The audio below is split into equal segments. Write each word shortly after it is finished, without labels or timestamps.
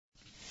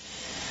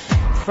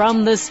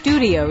From the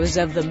studios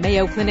of the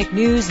Mayo Clinic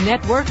News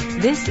Network,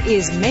 this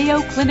is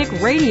Mayo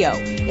Clinic Radio,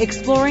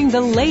 exploring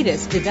the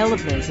latest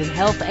developments in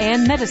health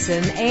and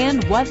medicine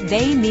and what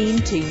they mean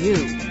to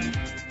you.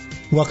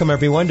 Welcome,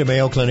 everyone, to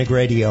Mayo Clinic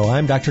Radio.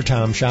 I'm Dr.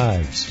 Tom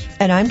Shives.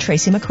 And I'm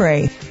Tracy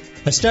McRae.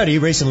 A study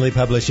recently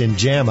published in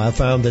JAMA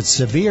found that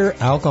severe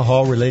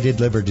alcohol-related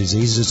liver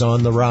disease is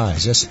on the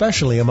rise,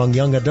 especially among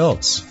young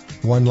adults.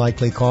 One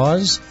likely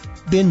cause?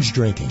 Binge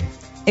drinking.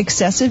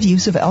 Excessive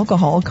use of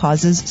alcohol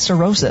causes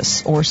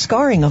cirrhosis, or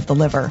scarring of the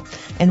liver.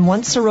 And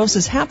once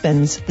cirrhosis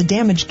happens, the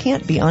damage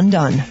can't be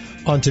undone.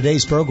 On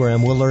today's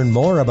program, we'll learn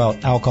more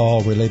about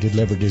alcohol-related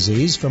liver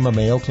disease from a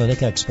Mayo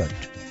Clinic expert.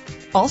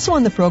 Also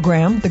on the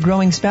program, the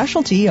growing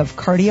specialty of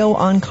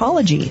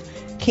cardio-oncology,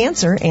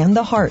 cancer and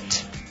the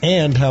heart.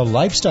 And how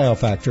lifestyle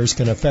factors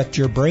can affect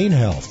your brain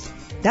health.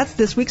 That's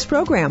this week's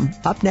program.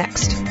 Up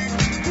next.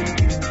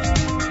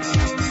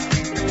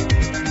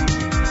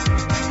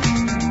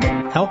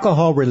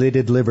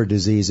 Alcohol-related liver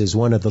disease is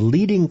one of the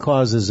leading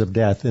causes of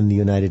death in the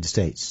United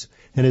States.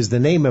 And as the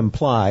name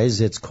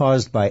implies, it's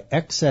caused by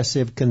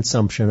excessive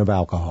consumption of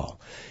alcohol.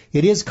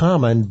 It is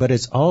common, but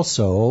it's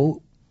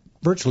also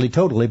virtually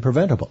totally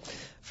preventable.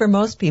 For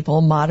most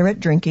people, moderate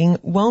drinking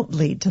won't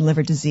lead to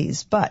liver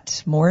disease,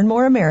 but more and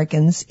more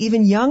Americans,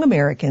 even young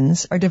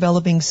Americans, are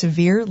developing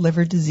severe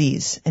liver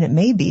disease, and it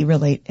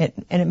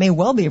may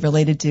well be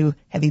related to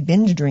heavy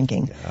binge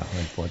drinking. Yeah,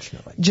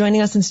 unfortunately.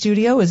 Joining us in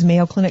studio is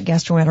Mayo Clinic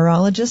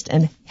gastroenterologist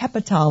and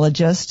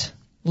hepatologist,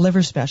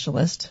 liver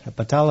specialist.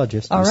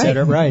 Hepatologist. All right. You said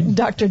it right.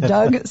 Dr.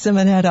 Doug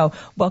Simonetto.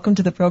 Welcome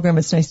to the program.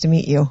 It's nice to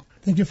meet you.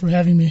 Thank you for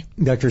having me.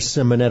 Dr.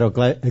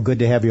 Simonetto, good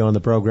to have you on the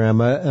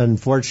program. An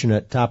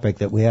unfortunate topic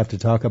that we have to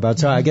talk about.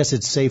 So I guess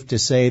it's safe to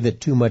say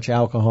that too much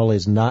alcohol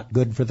is not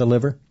good for the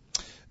liver?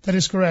 That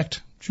is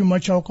correct. Too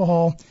much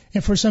alcohol.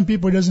 And for some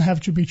people, it doesn't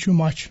have to be too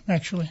much,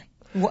 actually.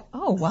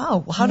 Oh,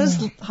 wow. How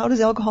does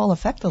alcohol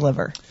affect the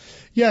liver?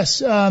 Yes.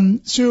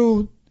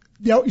 So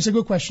it's a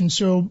good question.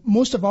 So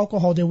most of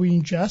alcohol that we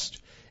ingest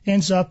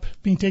ends up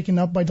being taken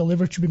up by the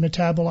liver to be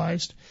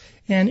metabolized.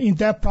 And in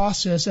that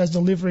process, as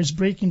the liver is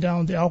breaking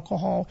down the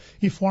alcohol,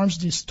 it forms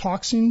these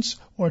toxins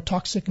or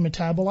toxic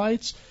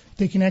metabolites.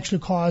 They can actually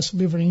cause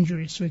liver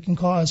injury. So it can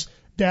cause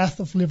death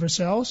of liver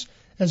cells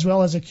as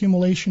well as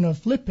accumulation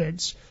of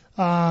lipids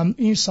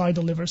inside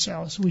the liver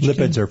cells.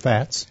 Lipids are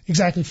fats?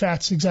 Exactly,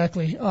 fats,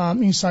 exactly.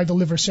 Inside the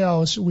liver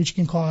cells, which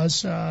can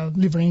cause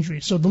liver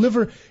injury. So the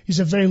liver is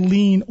a very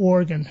lean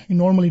organ. It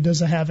normally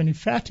doesn't have any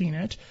fat in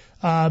it.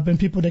 But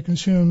people that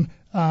consume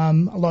a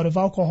lot of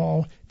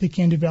alcohol, they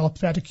can develop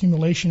fat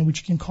accumulation,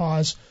 which can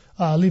cause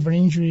liver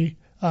injury,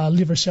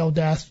 liver cell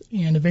death,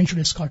 and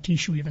eventually scar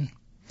tissue even.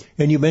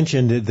 And you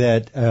mentioned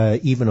that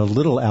even a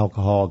little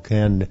alcohol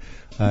can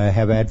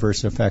have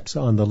adverse effects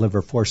on the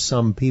liver for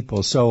some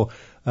people. So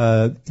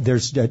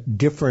there's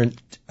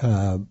different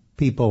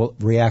people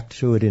react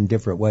to it in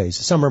different ways.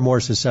 Some are more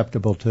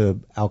susceptible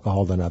to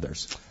alcohol than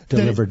others, to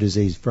liver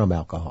disease from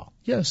alcohol.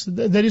 Yes,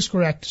 that is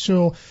correct.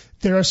 So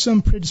there are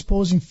some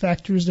predisposing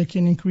factors that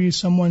can increase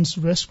someone's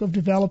risk of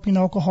developing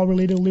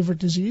alcohol-related liver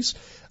disease.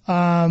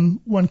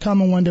 One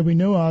common one that we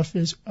know of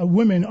is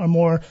women are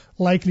more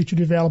likely to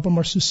develop or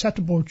more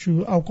susceptible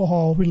to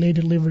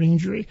alcohol-related liver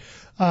injury.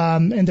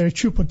 And there are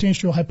two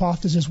potential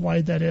hypotheses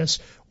why that is.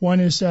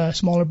 One is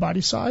smaller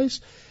body size.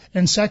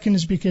 And second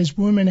is because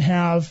women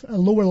have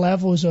lower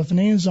levels of an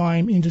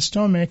enzyme in the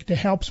stomach that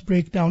helps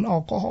break down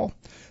alcohol.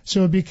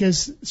 So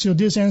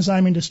this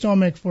enzyme in the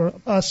stomach for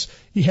us,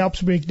 it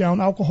helps break down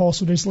alcohol,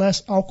 so there's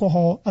less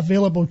alcohol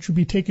available to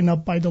be taken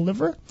up by the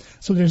liver.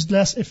 So there's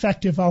less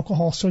effective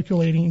alcohol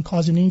circulating and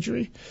causing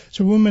injury.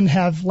 So women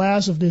have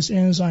less of this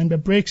enzyme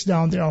that breaks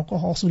down the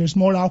alcohol, so there's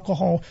more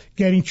alcohol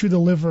getting to the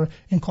liver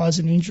and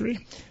causing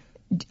injury.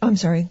 I'm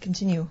sorry,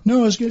 continue.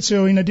 No, it's good.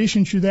 So in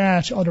addition to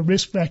that, other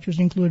risk factors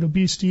include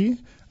obesity.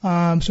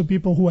 So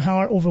people who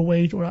are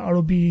overweight or are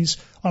obese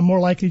are more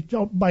likely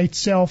by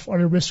itself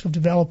are at risk of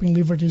developing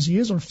liver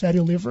disease or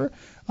fatty liver.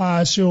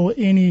 So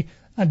any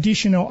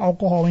additional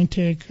alcohol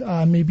intake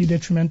may be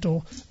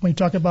detrimental. When you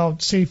talk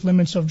about safe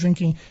limits of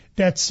drinking,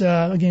 that's,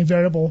 again,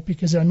 variable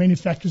because there are many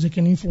factors that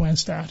can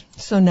influence that.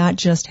 So not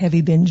just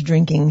heavy binge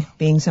drinking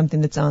being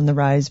something that's on the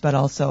rise, but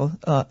also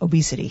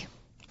obesity.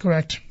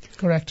 Correct.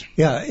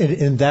 Yeah,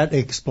 and that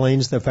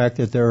explains the fact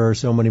that there are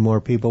so many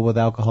more people with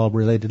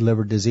alcohol-related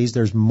liver disease.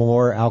 There's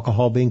more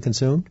alcohol being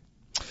consumed?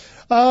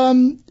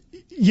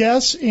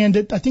 Yes,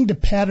 and I think the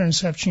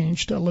patterns have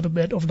changed a little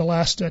bit over the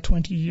last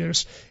 20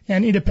 years.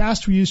 And in the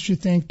past, we used to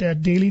think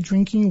that daily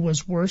drinking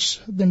was worse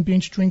than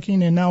binge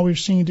drinking, and now we're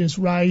seeing this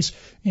rise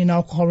in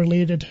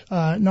alcohol-related,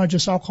 not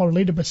just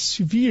alcohol-related, but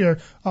severe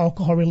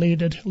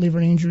alcohol-related liver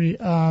injury,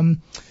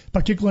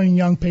 particularly in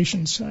young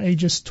patients,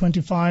 ages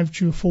 25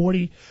 to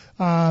 40,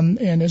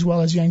 and as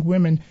well as young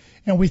women.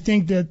 And we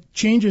think that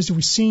changes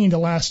we've seen in the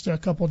last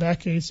couple of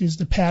decades is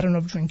the pattern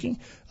of drinking.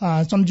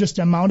 It's not just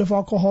the amount of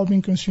alcohol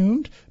being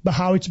consumed, but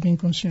how it's being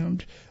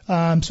consumed.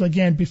 So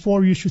again, before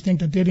we used to think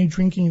that daily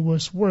drinking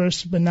was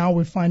worse, but now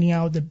we're finding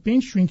out that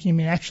binge drinking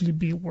may actually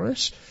be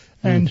worse.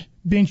 And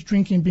binge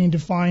drinking being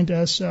defined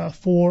as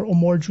 4 or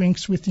more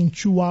drinks within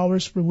 2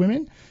 hours for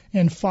women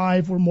and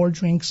 5 or more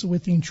drinks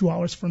within 2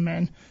 hours for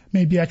men.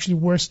 Maybe actually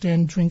worse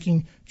than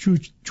drinking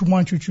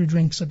 1 to 2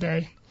 drinks a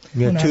day.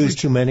 Yeah, 2's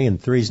too many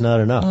and 3's not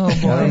enough.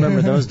 Oh, boy. I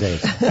remember those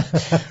days.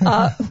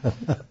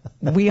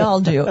 We all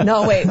do.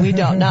 No, wait, we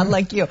don't. Not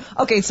like you.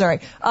 Okay,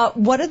 sorry.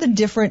 What are the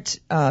different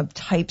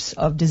types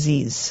of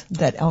disease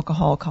that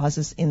alcohol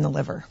causes in the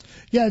liver?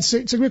 Yeah,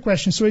 it's a great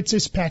question. So it's a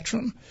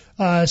spectrum.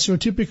 So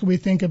typically we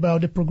think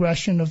about the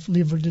progression of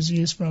liver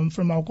disease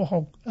from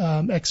alcohol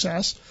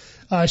excess,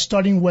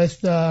 starting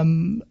with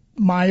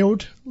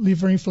mild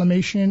liver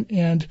inflammation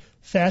and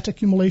fat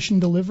accumulation in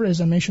the liver,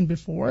 as I mentioned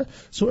before.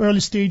 So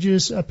early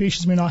stages,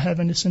 patients may not have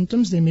any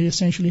symptoms. They may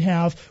essentially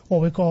have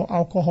what we call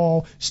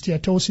alcohol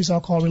steatosis,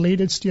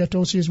 alcohol-related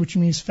steatosis, which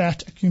means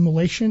fat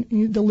accumulation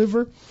in the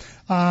liver.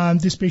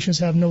 These patients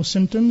have no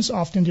symptoms.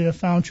 Often they are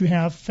found to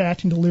have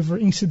fat in the liver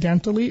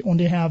incidentally when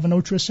they have an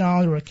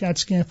ultrasound or a CAT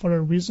scan for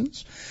other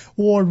reasons,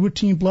 or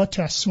routine blood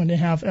tests when they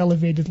have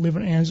elevated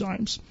liver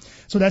enzymes.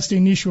 So that's the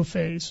initial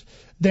phase.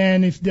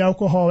 Then if the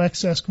alcohol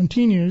excess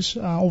continues,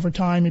 over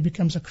time it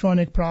becomes a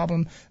chronic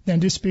problem, then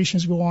these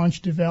patients go on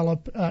to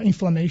develop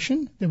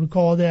inflammation. They would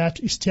call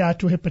that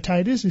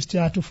steatohepatitis,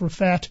 steato for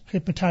fat,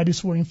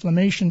 hepatitis for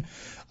inflammation.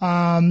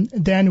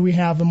 Then we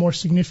have a more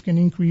significant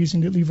increase in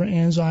the liver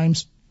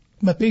enzymes,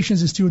 but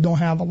patients still don't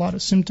have a lot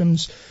of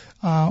symptoms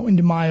in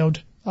the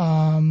mild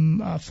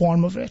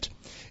form of it.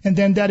 And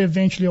then that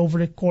eventually over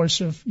the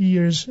course of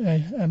years,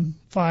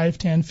 5,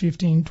 10,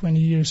 15, 20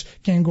 years,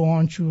 can go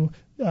on to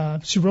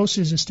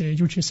cirrhosis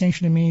stage, which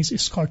essentially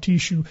means scar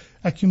tissue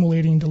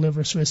accumulating in the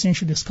liver. So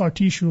essentially the scar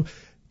tissue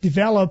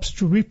develops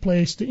to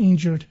replace the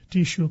injured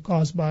tissue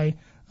caused by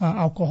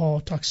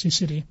alcohol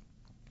toxicity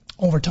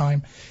over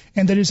time.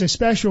 And there is a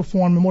special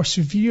form, a more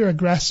severe,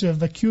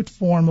 aggressive, acute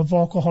form of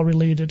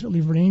alcohol-related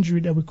liver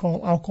injury that we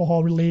call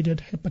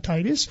alcohol-related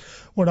hepatitis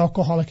or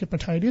alcoholic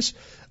hepatitis.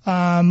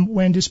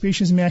 When these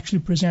patients may actually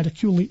present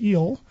acutely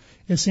ill,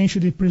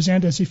 essentially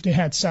present as if they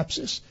had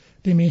sepsis.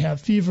 They may have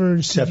fever.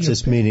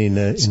 Sepsis meaning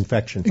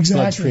infection,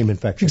 exactly, bloodstream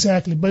infection.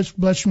 Exactly,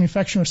 bloodstream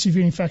infection or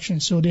severe infection.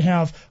 So they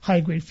have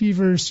high-grade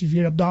fever,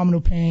 severe abdominal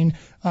pain.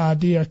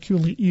 They are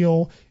acutely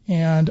ill,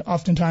 and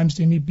oftentimes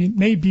they may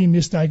be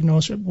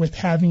misdiagnosed with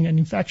having an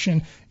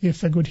infection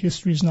if a good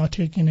history is not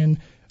taken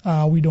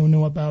and we don't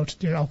know about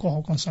their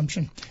alcohol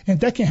consumption. And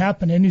that can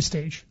happen at any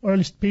stage.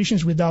 Early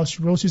patients without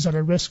cirrhosis are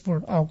at risk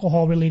for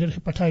alcohol-related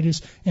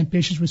hepatitis, and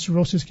patients with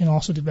cirrhosis can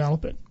also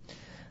develop it.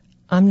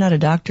 I'm not a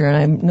doctor,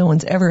 and no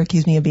one's ever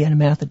accused me of being a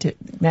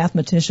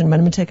mathematician, but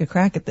I'm going to take a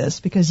crack at this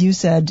because you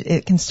said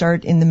it can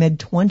start in the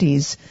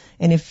mid-20s,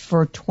 and if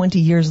for 20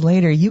 years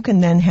later, you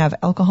can then have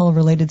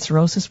alcohol-related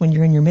cirrhosis when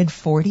you're in your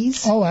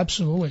mid-40s? Oh,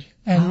 absolutely.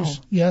 And wow.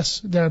 Yes,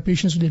 there are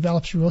patients who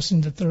develop cirrhosis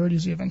in the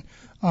 30s even.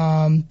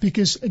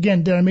 Because,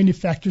 again, there are many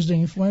factors that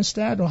influence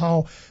that, or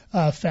how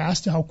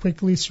fast, how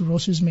quickly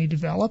cirrhosis may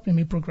develop and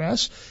may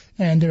progress.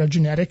 And there are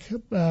genetic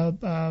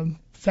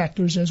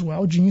factors as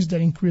well, genes that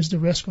increase the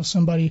risk of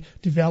somebody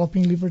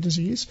developing liver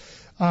disease.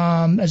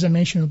 As I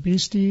mentioned,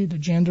 obesity, the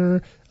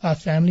gender,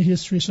 family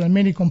history, so there are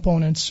many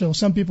components. So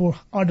some people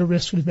are at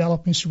risk of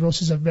developing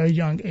cirrhosis at a very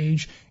young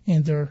age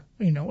in their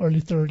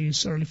early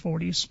 30s, early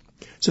 40s.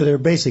 So there are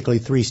basically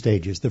 3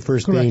 stages. The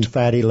first Correct. being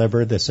fatty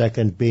liver, the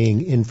second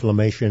being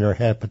inflammation or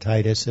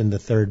hepatitis, and the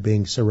third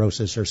being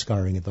cirrhosis or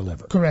scarring of the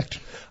liver. Correct.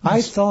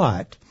 I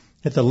thought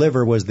that the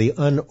liver was the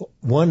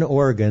one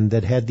organ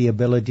that had the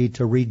ability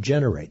to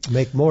regenerate,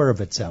 make more of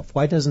itself.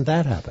 Why doesn't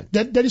that happen?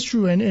 That is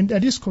true, and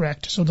that is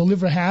correct. So the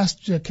liver has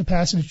the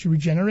capacity to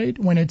regenerate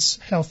when it's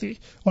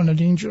healthy or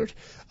not injured.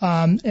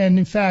 And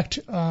in fact,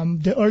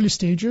 the early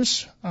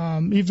stages,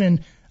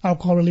 even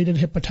alcohol-related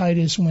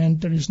hepatitis, when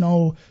there is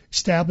no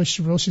established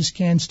cirrhosis,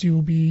 can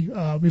still be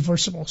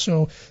reversible.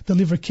 So the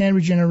liver can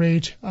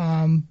regenerate,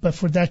 but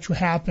for that to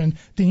happen,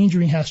 the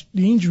injury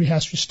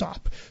has to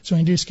stop. So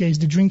in this case,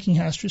 the drinking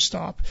has to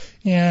stop.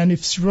 And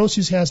if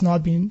cirrhosis has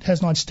not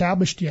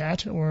established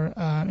yet or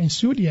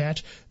ensued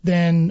yet,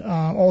 then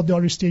all the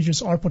other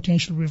stages are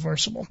potentially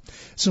reversible.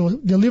 So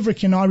the liver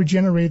cannot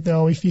regenerate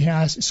though if he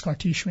has scar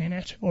tissue in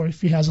it, or if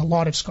he has a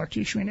lot of scar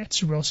tissue in it.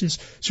 Cirrhosis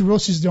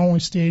is the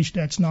only stage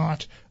that's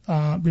not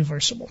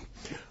reversible.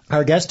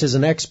 Our guest is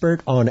an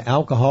expert on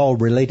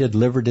alcohol-related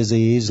liver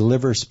disease,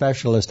 liver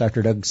specialist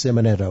Dr. Doug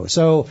Simonetto.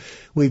 So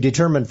we've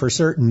determined for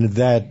certain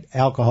that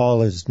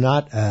alcohol is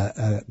not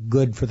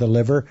good for the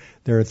liver.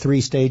 There are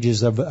 3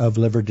 stages of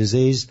liver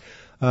disease.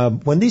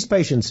 When these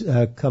patients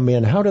come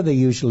in, how do they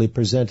usually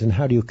present, and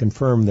how do you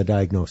confirm the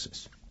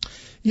diagnosis?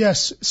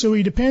 Yes, so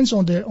it depends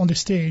on the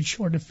stage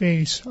or the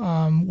phase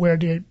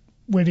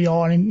where they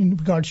are in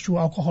regards to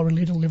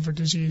alcohol-related liver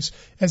disease.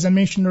 As I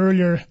mentioned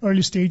earlier,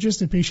 early stages,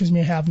 the patients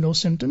may have no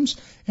symptoms,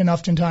 and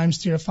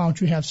oftentimes they are found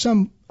to have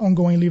some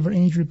ongoing liver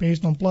injury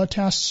based on blood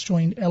tests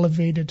showing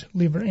elevated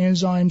liver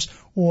enzymes,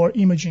 or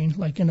imaging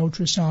like an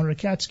ultrasound or a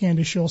CAT scan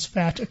that shows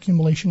fat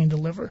accumulation in the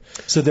liver.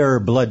 So there are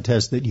blood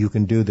tests that you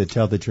can do that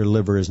tell that your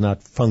liver is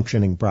not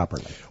functioning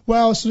properly.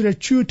 Well, so there are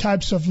two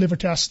types of liver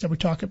tests that we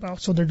talk about.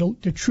 So there are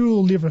the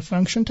true liver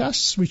function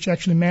tests, which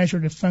actually measure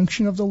the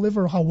function of the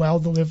liver, how well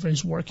the liver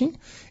is working.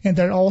 And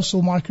there are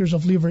also markers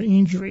of liver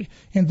injury,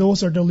 and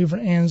those are the liver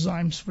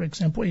enzymes, for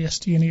example,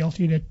 AST and ALT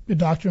that the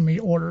doctor may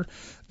order.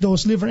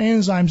 Those liver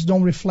enzymes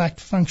don't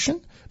reflect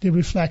function. They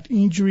reflect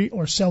injury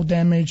or cell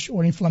damage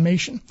or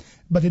inflammation,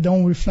 but they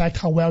don't reflect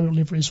how well your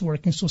liver is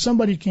working. So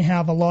somebody can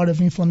have a lot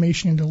of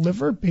inflammation in the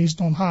liver based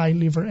on high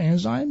liver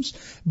enzymes,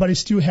 but it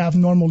still have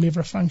normal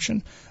liver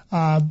function.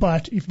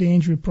 But if the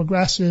injury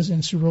progresses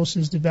and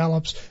cirrhosis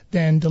develops,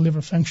 then the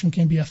liver function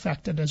can be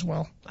affected as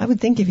well. I would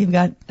think if you've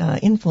got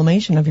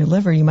inflammation of your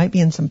liver, you might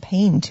be in some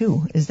pain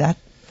too. Is that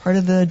part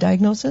of the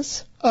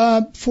diagnosis?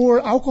 For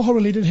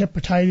alcohol-related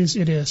hepatitis,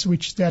 it is,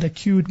 which is that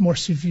acute, more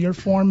severe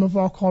form of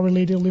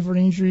alcohol-related liver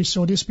injury.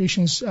 So these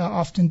patients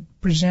often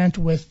present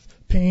with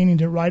pain in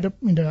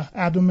the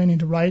abdomen, in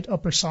the right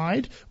upper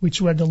side, which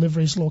is where the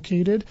liver is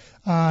located.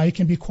 It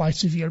can be quite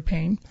severe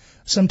pain.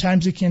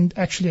 Sometimes it can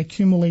actually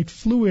accumulate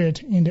fluid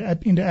in the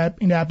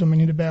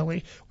abdomen, in the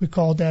belly. We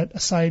call that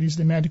ascites,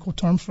 the medical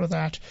term for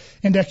that,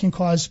 and that can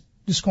cause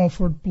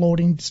discomfort,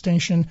 bloating,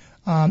 distension,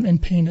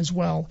 and pain as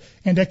well.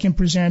 And that can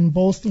present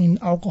both in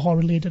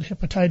alcohol-related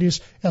hepatitis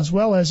as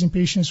well as in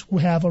patients who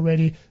have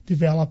already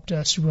developed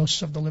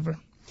cirrhosis of the liver.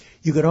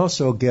 You could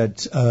also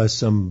get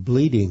some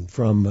bleeding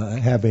from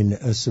having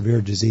a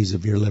severe disease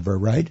of your liver,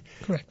 right?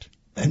 Correct.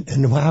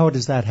 And how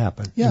does that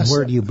happen? Yes. And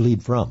where do you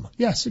bleed from?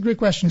 Yes, a great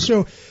question.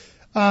 So,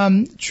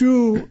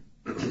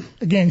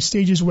 again,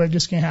 stages where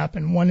this can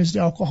happen. One is the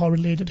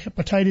alcohol-related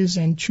hepatitis,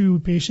 and two,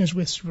 patients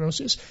with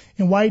cirrhosis.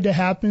 And why that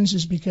happens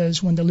is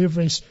because when the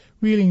liver is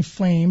really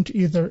inflamed,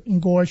 either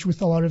engorged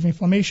with a lot of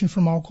inflammation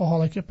from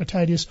alcoholic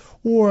hepatitis,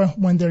 or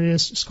when there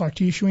is scar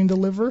tissue in the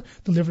liver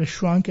is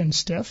shrunk and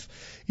stiff,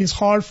 it's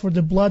hard for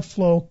the blood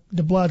flow,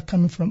 the blood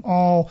coming from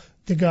all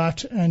the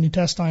gut and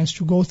intestines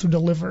to go through the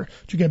liver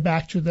to get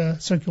back to the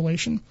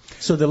circulation.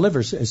 So the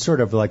liver is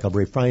sort of like a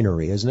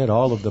refinery, isn't it?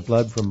 All of the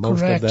blood from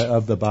most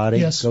of the body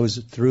goes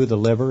through the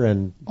liver,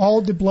 and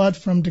all the blood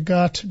from the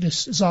gut, the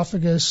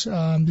esophagus,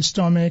 the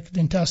stomach, the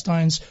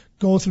intestines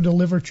go through the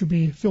liver to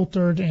be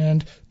filtered,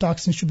 and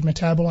toxins should be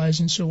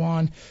metabolized and so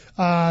on.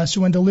 So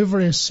when the liver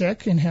is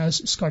sick and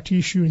has scar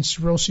tissue and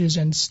cirrhosis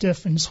and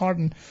stiff and is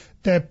hardened,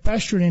 the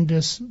pressure in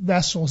these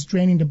vessels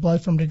draining the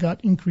blood from the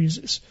gut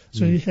increases.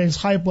 So it has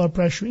high blood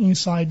pressure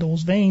inside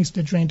those veins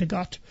that drain the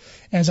gut.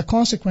 As a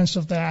consequence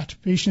of that,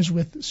 patients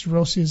with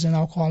cirrhosis and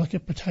alcoholic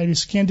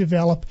hepatitis can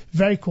develop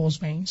varicose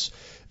veins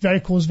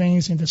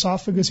in the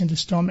esophagus and the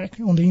stomach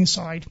on the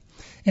inside.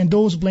 And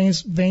those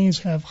veins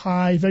have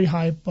very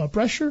high blood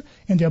pressure,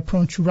 and they are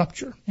prone to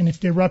rupture. And if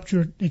they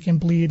rupture, they can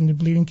bleed, and the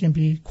bleeding can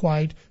be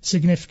quite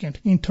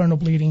significant, internal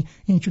bleeding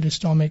into the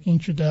stomach,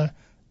 into the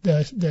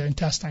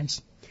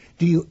intestines.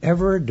 Do you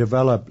ever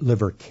develop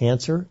liver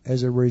cancer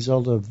as a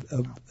result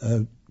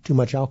of too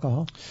much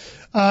alcohol?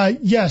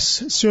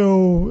 Yes.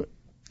 So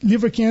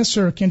liver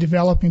cancer can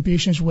develop in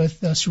patients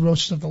with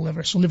cirrhosis of the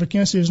liver. So liver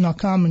cancer is not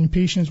common in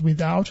patients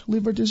without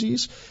liver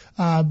disease,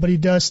 but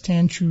it does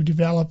tend to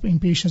develop in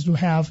patients who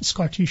have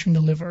scar tissue in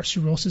the liver,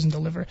 cirrhosis in the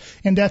liver.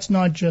 And that's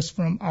not just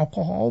from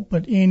alcohol,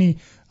 but any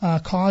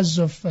cause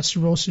of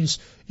cirrhosis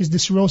is the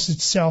cirrhosis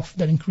itself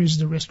that increases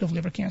the risk of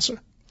liver cancer.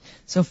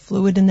 So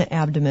fluid in the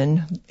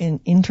abdomen,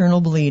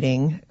 internal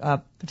bleeding,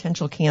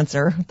 potential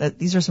cancer.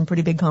 These are some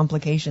pretty big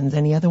complications.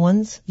 Any other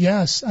ones?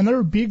 Yes.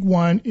 Another big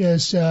one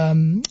is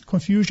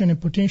confusion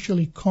and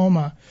potentially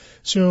coma.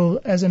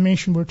 So as I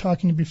mentioned, we were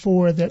talking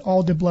before that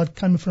all the blood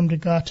coming from the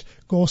gut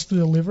goes through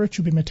the liver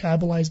to be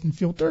metabolized and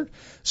filtered.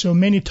 So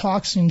many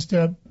toxins,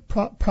 the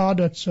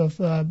products of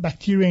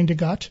bacteria in the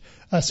gut,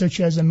 such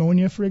as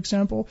ammonia, for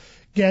example,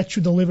 get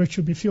to the liver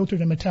to be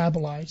filtered and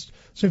metabolized.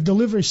 So if the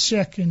liver is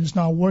sick and is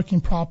not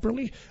working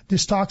properly,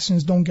 these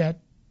toxins don't get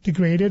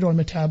degraded or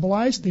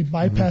metabolized. They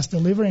bypass the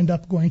liver, end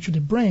up going to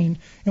the brain.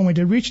 And when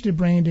they reach the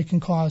brain, they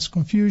can cause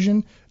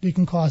confusion, they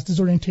can cause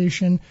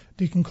disorientation,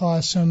 they can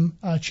cause some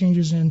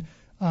changes in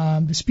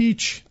the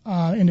speech,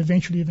 and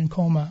eventually even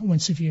coma when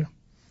severe.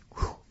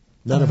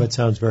 None of it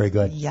sounds very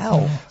good.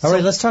 Yow. All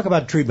right, let's talk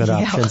about treatment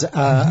options.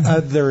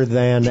 Other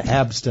than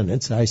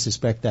abstinence, I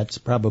suspect that's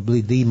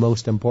probably the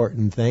most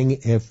important thing.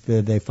 If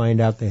they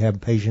find out the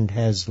patient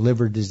has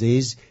liver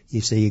disease,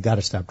 you say you got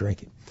to stop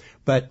drinking.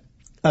 But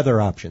other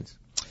options.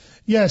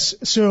 Yes.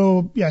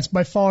 So, yes,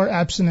 by far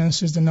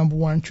abstinence is the number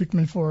one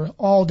treatment for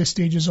all the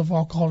stages of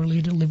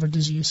alcohol-related liver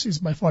disease, is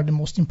by far the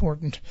most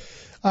important.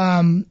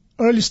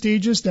 early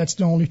stages, that's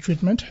the only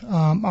treatment,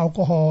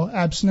 alcohol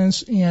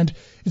abstinence. And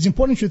it's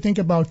important to think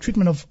about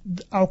treatment of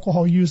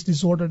alcohol use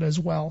disorder as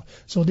well.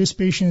 So these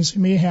patients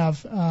may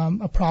have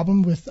a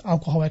problem with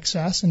alcohol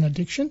excess and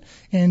addiction,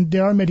 and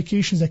there are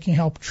medications that can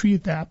help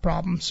treat that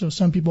problem. So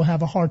some people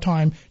have a hard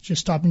time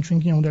just stopping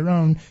drinking on their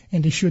own,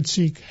 and they should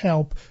seek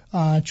help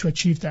to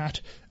achieve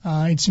that.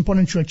 It's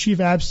important to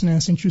achieve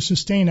abstinence and to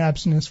sustain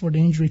abstinence for the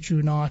injury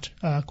to not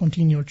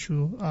continue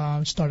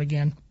to start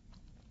again.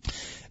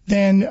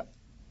 Then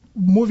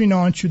moving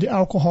on to the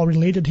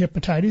alcohol-related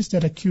hepatitis,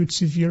 that acute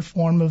severe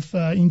form of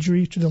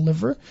injury to the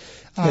liver.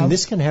 And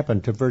this can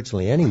happen to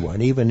virtually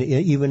anyone, even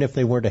if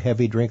they weren't a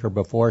heavy drinker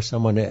before.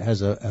 Someone that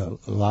has a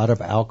lot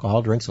of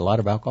alcohol, drinks a lot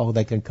of alcohol,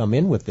 they can come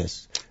in with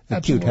this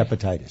acute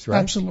hepatitis, right?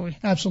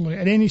 Absolutely.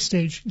 At any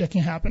stage, that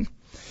can happen.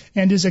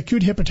 And this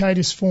acute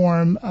hepatitis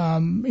form,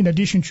 in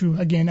addition to,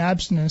 again,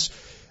 abstinence,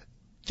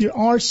 there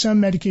are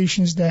some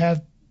medications that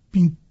have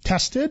been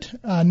tested,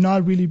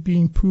 not really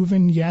being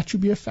proven yet to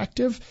be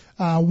effective.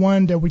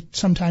 One that we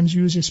sometimes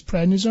use is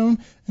prednisone,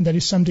 and there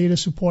is some data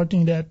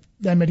supporting that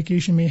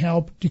medication may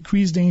help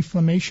decrease the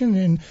inflammation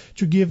and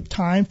to give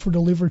time for the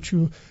liver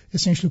to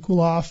essentially cool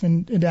off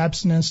and the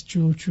abstinence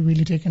to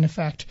really take an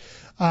effect.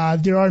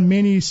 There are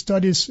many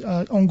studies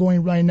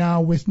ongoing right now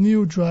with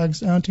new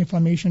drugs,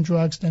 anti-inflammation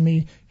drugs, that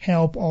may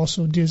help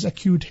also this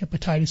acute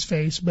hepatitis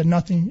phase, but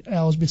nothing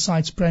else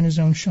besides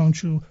prednisone shown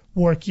to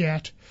work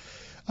yet.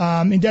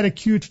 In that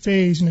acute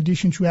phase, in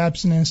addition to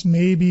abstinence,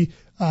 maybe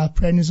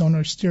prednisone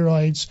or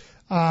steroids,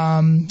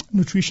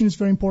 nutrition is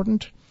very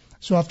important.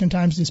 So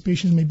oftentimes these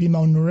patients may be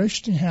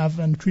malnourished and have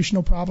a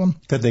nutritional problem.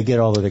 Could they get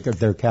all of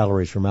their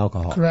calories from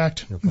alcohol?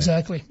 Correct.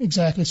 Okay.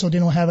 Exactly. So they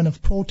don't have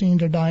enough protein in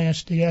their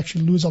diet. They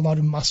actually lose a lot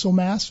of muscle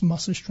mass,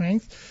 muscle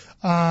strength.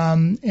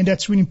 And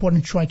that's really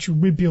important to try to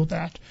rebuild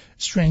that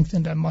strength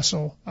and that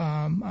muscle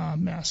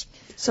mass.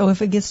 So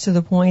if it gets to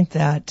the point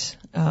that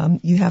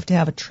you have to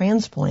have a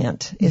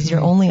transplant is your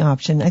only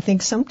option, I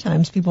think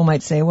sometimes people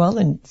might say, well,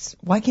 then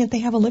why can't they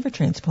have a liver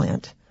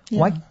transplant? Yeah.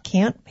 Why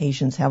can't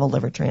patients have a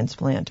liver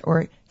transplant?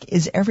 Or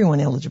is everyone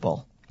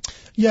eligible?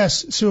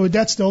 Yes, so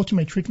that's the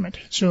ultimate treatment.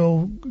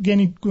 So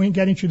getting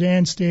to the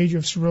end stage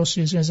of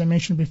cirrhosis, as I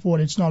mentioned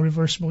before, it's not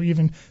reversible,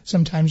 even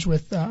sometimes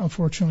with,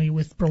 unfortunately,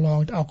 with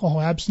prolonged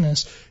alcohol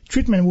abstinence.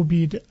 Treatment will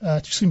be,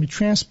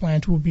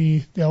 transplant will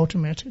be the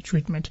ultimate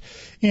treatment.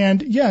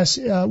 And yes,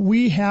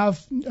 we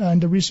have in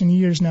the recent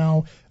years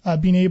now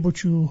been able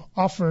to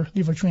offer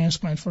liver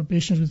transplant for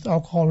patients with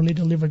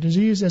alcohol-related liver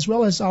disease, as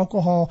well as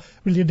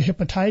alcohol-related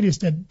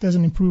hepatitis that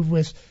doesn't improve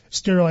with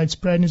steroids,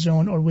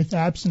 prednisone, or with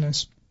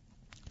abstinence.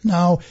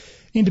 Now,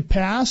 in the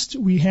past,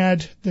 we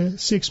had the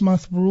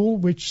 6-month rule,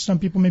 which some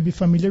people may be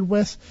familiar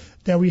with,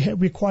 that we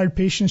required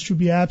patients to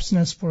be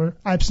abstinent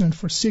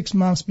for 6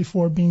 months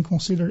before being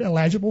considered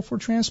eligible for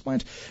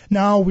transplant.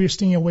 Now we're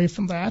staying away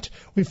from that.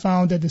 We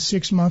found that the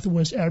 6 month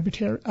was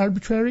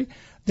arbitrary.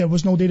 There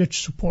was no data to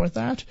support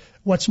that.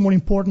 What's more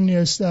important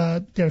is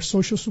their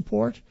social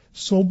support,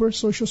 sober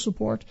social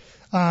support,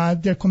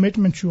 their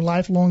commitment to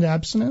lifelong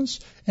abstinence,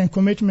 and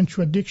commitment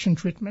to addiction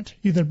treatment,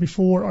 either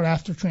before or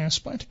after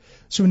transplant.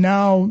 So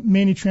now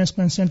many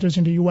transplant centers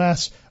in the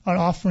U.S. are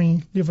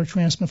offering liver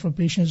transplant for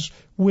patients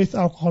with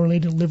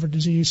alcohol-related liver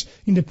disease,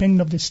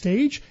 independent of the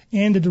stage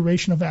and the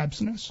duration of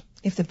abstinence.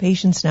 If the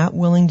patient's not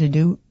willing to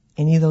do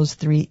any of those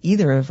three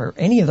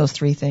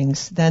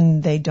things,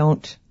 then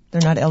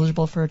they're not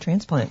eligible for a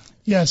transplant.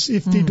 Yes,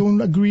 if they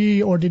don't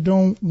agree or they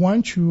don't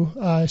want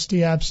to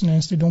stay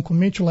abstinent, they don't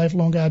commit to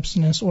lifelong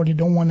abstinence, or they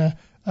don't want to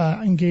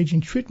engage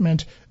in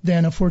treatment,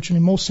 then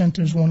unfortunately most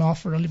centers won't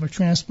offer a liver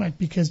transplant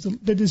because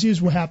the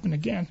disease will happen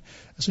again.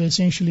 So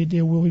essentially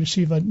they will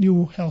receive a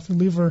new healthy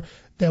liver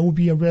that will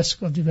be a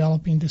risk of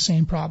developing the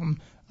same problem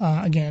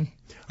again.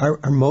 Are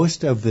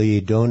most of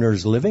the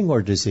donors living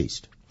or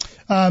deceased?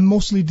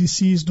 Mostly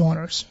deceased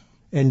donors.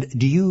 And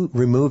do you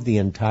remove the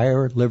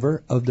entire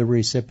liver of the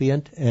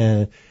recipient,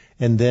 and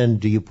then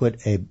do you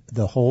put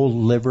the whole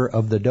liver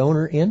of the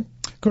donor in?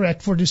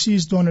 Correct. For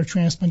deceased donor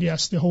transplant,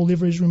 yes, the whole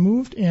liver is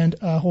removed and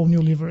a whole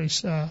new liver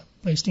is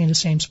placed in the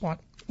same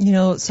spot. You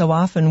know, so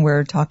often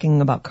we're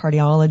talking about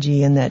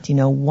cardiology and that,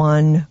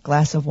 one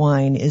glass of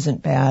wine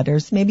isn't bad or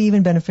it's maybe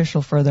even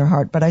beneficial for their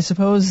heart. But I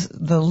suppose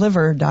the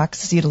liver docs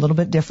see it a little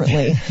bit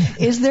differently.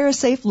 Is there a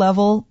safe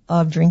level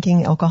of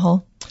drinking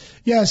alcohol?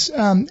 Yes.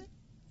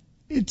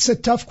 It's a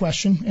tough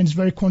question, and it's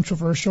very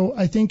controversial.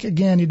 I think,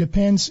 again, it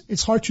depends.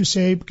 It's hard to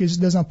say because it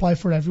doesn't apply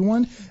for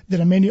everyone.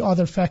 There are many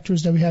other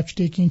factors that we have to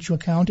take into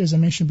account, as I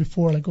mentioned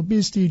before, like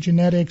obesity,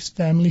 genetics,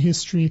 family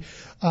history,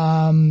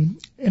 and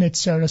et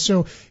cetera.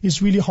 So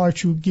it's really hard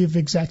to give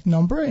exact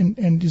number,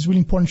 and it's really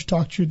important to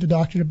talk to the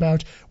doctor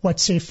about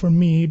what's safe for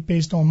me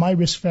based on my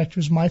risk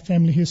factors, my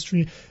family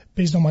history,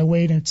 based on my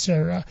weight, et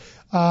cetera.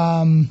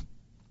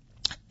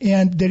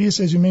 And there is,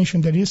 as you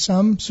mentioned, there is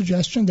some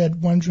suggestion that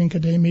 1 drink a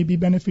day may be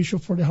beneficial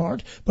for the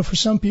heart, but for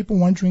some people,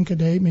 1 drink a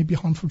day may be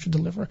harmful to the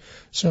liver.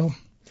 So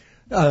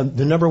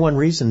The number one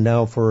reason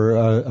now for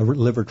a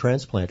liver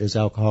transplant is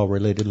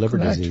alcohol-related liver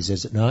disease,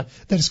 is it not?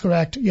 That is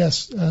correct,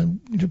 yes. In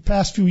the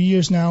past few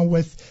years now,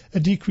 with a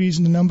decrease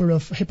in the number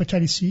of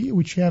hepatitis C,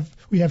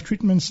 we have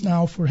treatments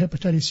now for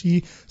hepatitis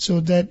C,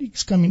 so that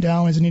is coming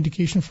down as an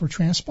indication for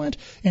transplant,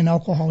 and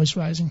alcohol is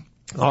rising.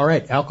 All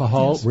right,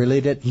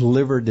 alcohol-related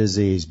liver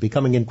disease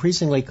becoming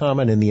increasingly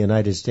common in the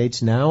United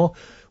States now.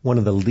 One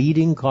of the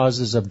leading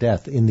causes of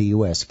death in the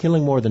U.S.,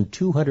 killing more than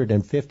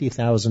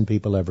 250,000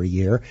 people every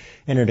year,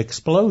 and an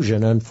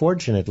explosion,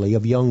 unfortunately,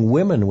 of young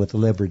women with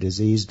liver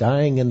disease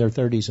dying in their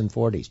 30s and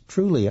 40s.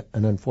 Truly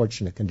an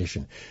unfortunate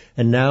condition.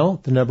 And now,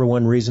 the number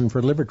one reason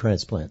for liver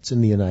transplants in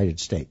the United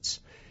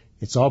States.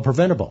 It's all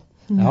preventable.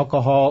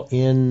 Alcohol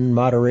in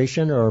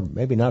moderation, or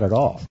maybe not at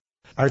all.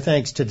 Our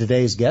thanks to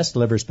today's guest,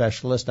 liver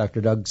specialist,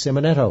 Dr. Doug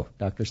Simonetto.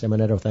 Dr.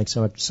 Simonetto, thanks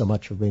so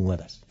much for being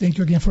with us. Thank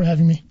you again for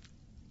having me.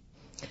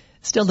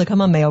 Still to come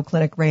on Mayo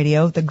Clinic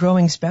Radio, the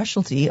growing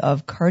specialty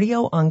of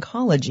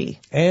cardio-oncology.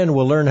 And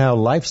we'll learn how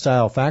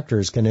lifestyle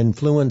factors can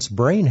influence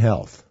brain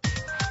health.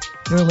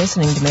 You're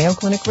listening to Mayo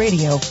Clinic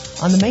Radio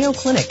on the Mayo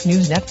Clinic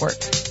News Network.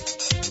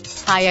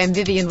 Hi, I'm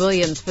Vivian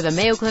Williams for the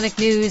Mayo Clinic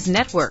News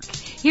Network.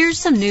 Here's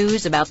some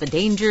news about the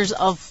dangers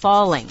of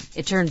falling.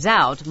 It turns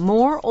out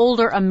more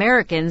older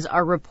Americans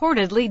are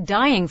reportedly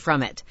dying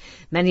from it.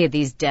 Many of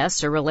these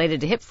deaths are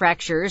related to hip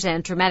fractures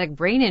and traumatic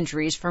brain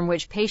injuries from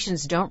which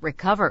patients don't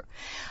recover.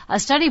 A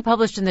study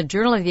published in the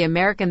Journal of the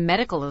American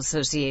Medical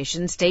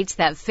Association states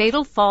that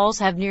fatal falls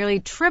have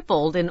nearly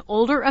tripled in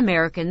older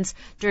Americans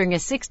during a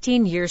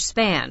 16-year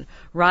span,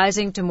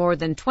 rising to more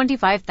than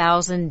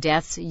 25,000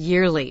 deaths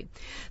yearly.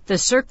 The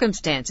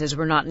circumstances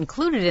were not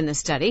included in the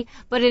study,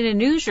 but in a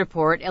news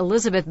report,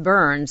 Elizabeth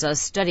Burns, a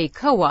study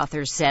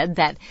co-author, said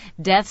that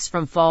deaths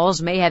from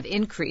falls may have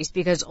increased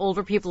because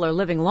older people are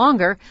living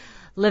longer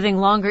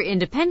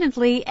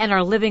independently, and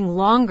are living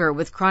longer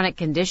with chronic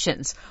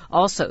conditions.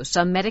 Also,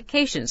 some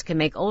medications can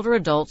make older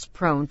adults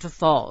prone to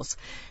falls.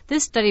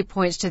 This study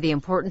points to the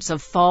importance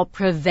of fall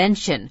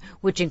prevention,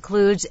 which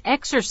includes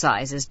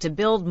exercises to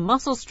build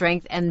muscle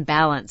strength and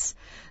balance.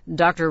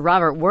 Dr.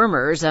 Robert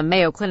Wormers, a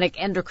Mayo Clinic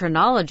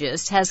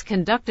endocrinologist, has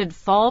conducted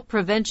fall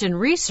prevention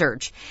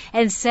research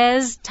and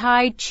says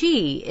Tai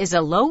Chi is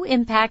a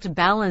low-impact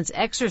balance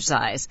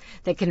exercise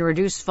that can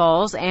reduce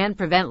falls and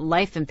prevent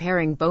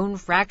life-impairing bone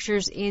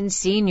fractures in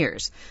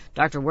seniors.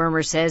 Dr.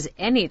 Wormers says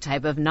any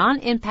type of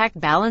non-impact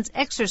balance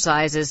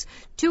exercises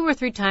 2 or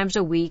 3 times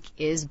a week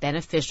is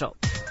beneficial.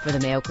 For the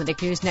Mayo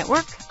Clinic News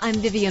Network, I'm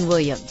Vivian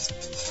Williams.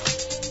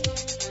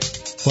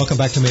 Welcome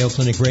back to Mayo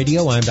Clinic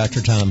Radio. I'm Dr.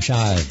 Tom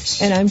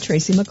Shives. And I'm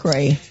Tracy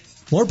McRae.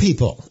 More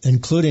people,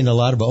 including a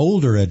lot of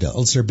older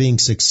adults, are being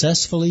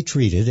successfully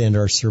treated and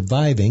are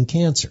surviving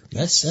cancer.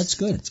 That's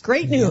good. It's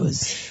great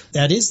news.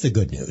 That is the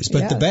good news.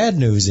 But the bad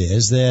news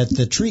is that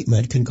the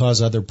treatment can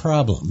cause other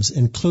problems,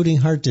 including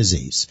heart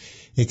disease.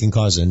 It can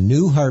cause a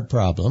new heart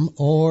problem,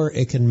 or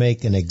it can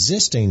make an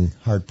existing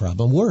heart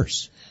problem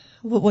worse.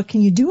 Well, what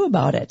can you do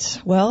about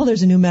it? Well,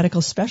 there's a new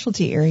medical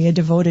specialty area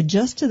devoted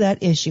just to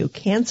that issue,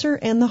 cancer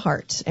and the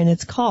heart, and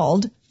it's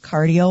called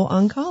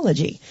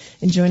cardio-oncology.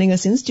 And joining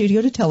us in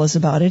studio to tell us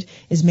about it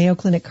is Mayo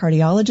Clinic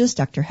cardiologist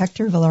Dr.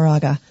 Hector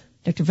Villarraga.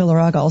 Dr.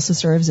 Villarraga also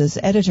serves as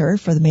editor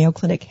for the Mayo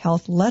Clinic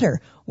Health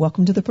Letter.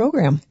 Welcome to the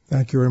program.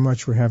 Thank you very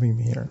much for having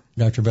me here.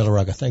 Dr.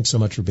 Villarraga, thanks so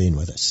much for being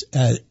with us.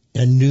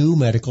 A new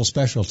medical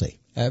specialty,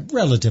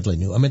 relatively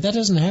new. I mean, that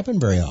doesn't happen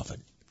very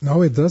often.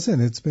 No, it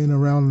doesn't. It's been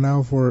around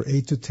now for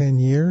 8 to 10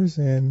 years,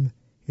 and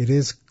it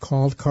is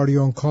called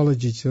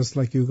cardio-oncology, just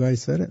like you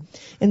guys said it.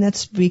 And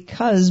that's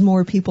because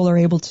more people are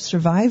able to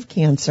survive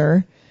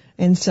cancer,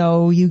 and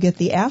so you get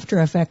the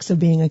after effects of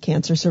being a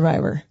cancer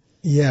survivor.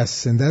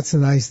 Yes, and that's a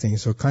nice thing.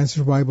 So cancer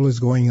survival is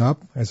going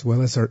up, as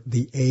well as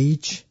the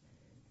age,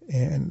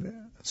 and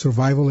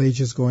survival age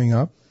is going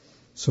up.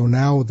 So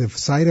now the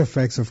side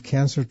effects of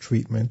cancer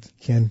treatment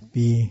can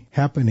be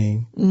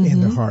happening in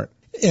the heart.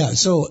 Yeah,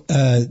 so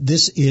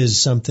this is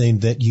something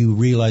that you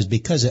realize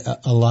because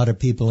a lot of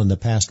people in the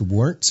past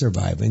weren't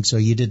surviving, so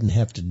you didn't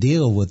have to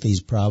deal with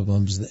these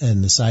problems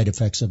and the side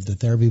effects of the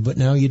therapy, but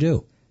now you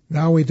do.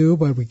 Now we do,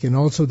 but we can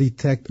also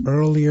detect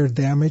earlier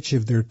damage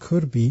if there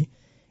could be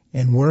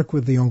and work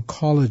with the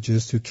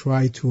oncologist to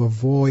try to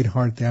avoid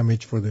heart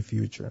damage for the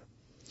future.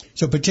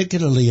 So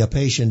particularly a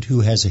patient who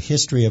has a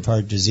history of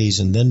heart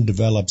disease and then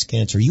develops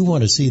cancer, you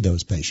want to see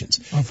those patients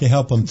to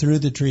help them through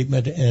the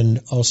treatment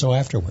and also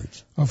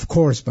afterwards. Of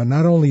course, but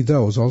not only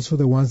those, also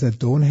the ones that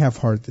don't have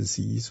heart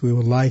disease. We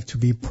would like to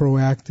be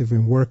proactive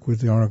and work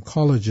with our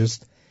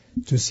oncologist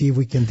to see if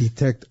we can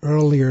detect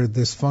earlier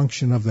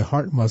dysfunction of the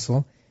heart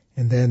muscle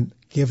and then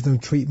give them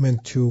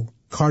treatment to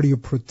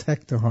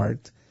cardioprotect the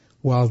heart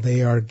while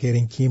they are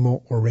getting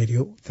chemo or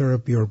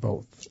radiotherapy or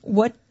both.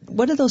 What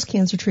do those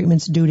cancer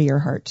treatments do to your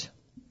heart?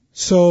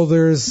 So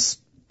there's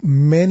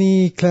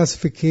many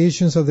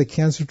classifications of the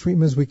cancer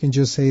treatments. We can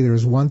just say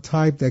there's one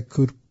type that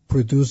could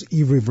produce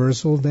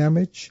irreversible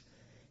damage,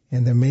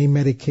 and the main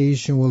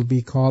medication will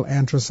be called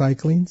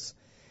anthracyclines.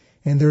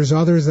 And there's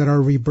others that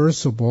are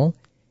reversible,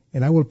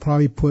 and I will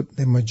probably put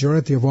the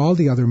majority of all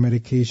the other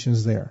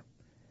medications there.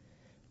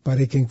 but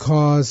it can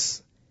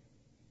cause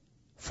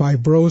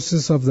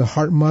fibrosis of the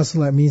heart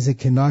muscle. That means it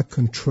cannot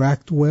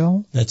contract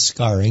well. That's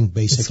scarring,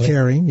 basically. It's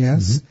scarring,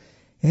 yes.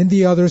 Mm-hmm. And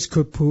the others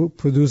could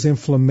produce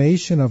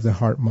inflammation of the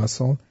heart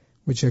muscle,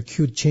 which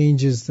acute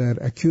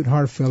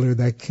heart failure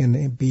that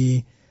can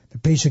be, the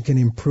patient can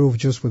improve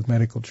just with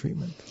medical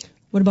treatment.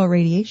 What about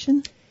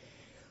radiation?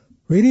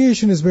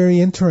 Radiation is very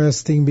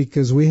interesting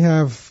because we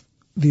have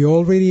the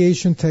old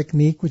radiation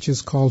technique, which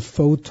is called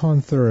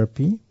photon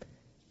therapy,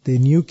 the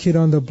new kid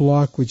on the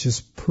block, which is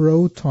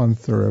proton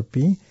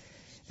therapy.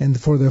 And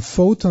for the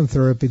photon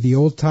therapy, the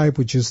old type,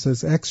 which is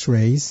says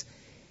X-rays,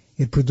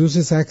 it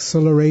produces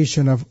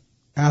acceleration of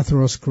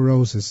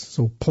atherosclerosis,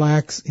 so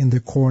plaques in the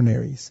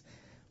coronaries.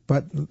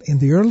 But in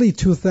the early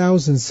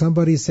 2000s,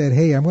 somebody said,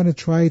 hey, I'm going to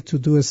try to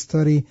do a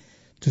study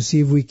to see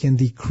if we can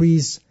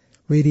decrease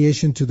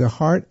radiation to the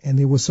heart, and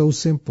it was so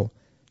simple.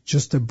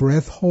 Just a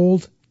breath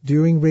hold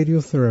during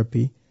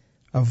radiotherapy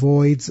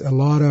avoids a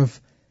lot of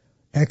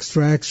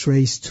extra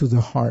X-rays to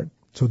the heart.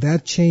 So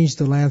that changed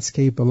the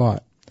landscape a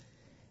lot.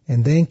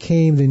 And then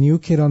came the new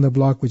kid on the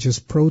block, which is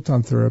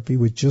proton therapy,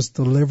 which just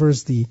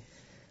delivers the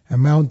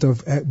amount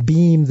of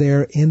beam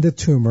there in the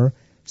tumor,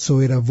 so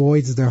it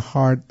avoids the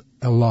heart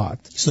a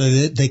lot. So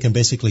they can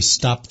basically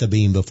stop the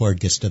beam before it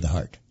gets to the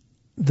heart.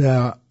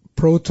 The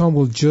proton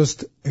will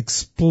just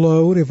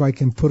explode, if I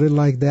can put it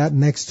like that,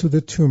 next to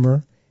the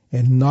tumor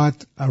and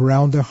not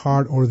around the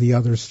heart or the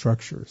other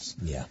structures.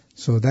 Yeah.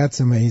 So that's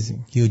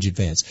amazing. Huge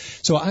advance.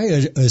 So I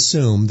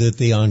assume that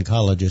the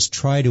oncologists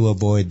try to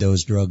avoid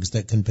those drugs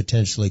that can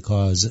potentially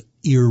cause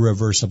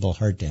irreversible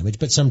heart damage,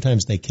 but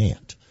sometimes they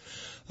can't.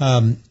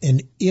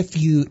 And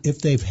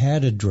if they've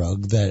had a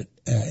drug that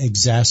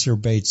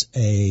exacerbates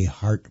a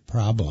heart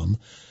problem,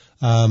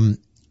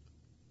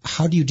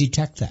 how do you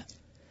detect that?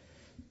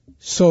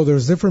 So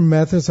there's different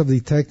methods of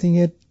detecting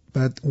it,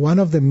 but one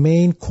of the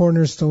main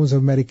cornerstones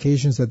of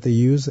medications that they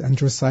use,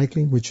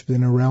 anthracycline, which has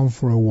been around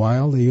for a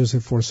while, they use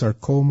it for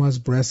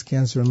sarcomas, breast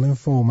cancer, and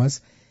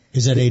lymphomas.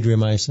 Is that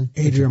adriamycin?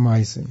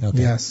 Adriamycin, okay.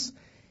 Yes.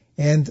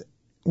 And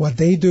what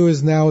they do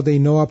is now they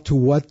know up to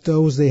what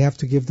dose they have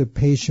to give the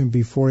patient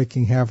before it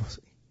can have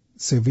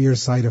severe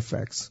side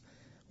effects,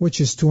 which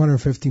is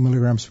 250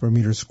 milligrams per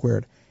meter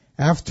squared.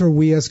 After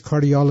we as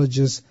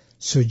cardiologists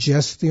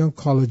suggest to the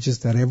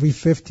oncologist that every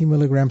 50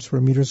 milligrams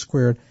per meter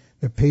squared,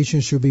 the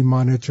patient should be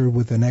monitored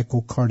with an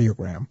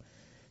echocardiogram,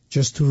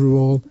 just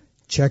to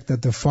check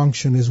that the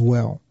function is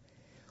well.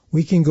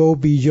 We can go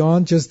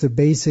beyond just the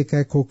basic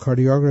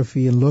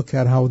echocardiography and look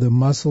at how the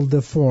muscle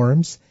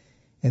deforms,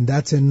 and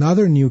that's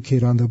another new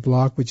kid on the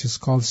block, which is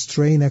called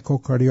strain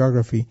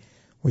echocardiography,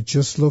 which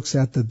just looks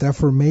at the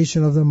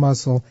deformation of the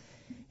muscle,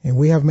 and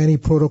we have many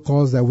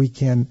protocols that we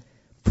can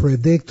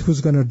predict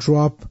who's going to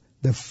drop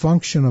the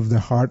function of the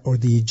heart or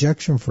the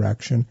ejection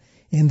fraction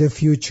in the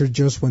future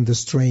just when the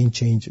strain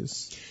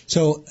changes.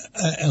 So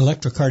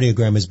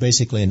electrocardiogram is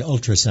basically an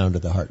ultrasound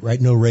of the heart,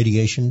 right? No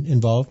radiation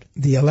involved?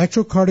 The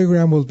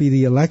electrocardiogram will be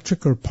the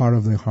electrical part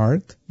of the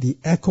heart. The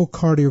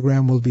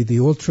echocardiogram will be the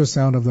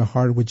ultrasound of the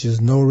heart, which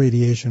is no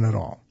radiation at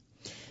all.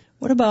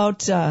 What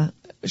about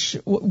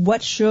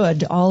what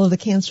should all of the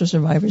cancer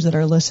survivors that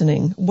are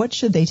listening, what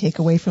should they take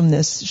away from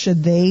this?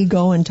 Should they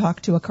go and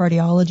talk to a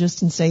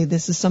cardiologist and say,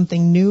 this is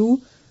something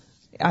new,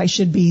 I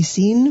should be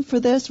seen for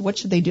this? What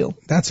should they do?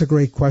 That's a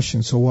great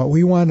question. So what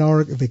we want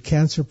the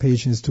cancer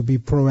patients to be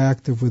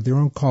proactive with their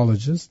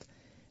oncologist,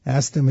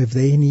 ask them if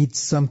they need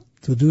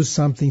to do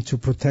something to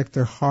protect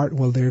their heart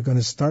while they're going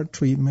to start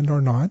treatment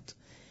or not.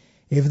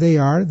 If they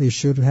are, they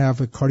should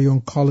have a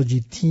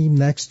cardio-oncology team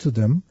next to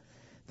them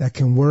that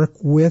can work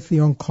with the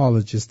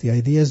oncologist. The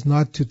idea is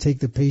not to take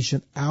the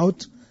patient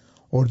out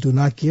or do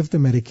not give the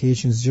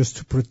medications, just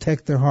to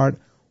protect their heart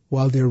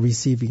while they're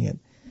receiving it.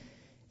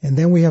 And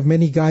then we have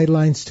many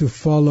guidelines to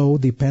follow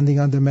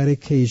depending on the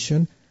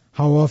medication,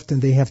 how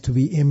often they have to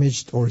be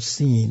imaged or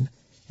seen.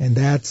 And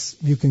that's,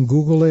 you can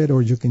Google it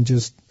or you can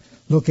just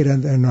look at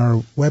it on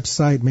our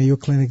website,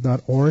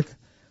 mayoclinic.org,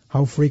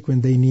 how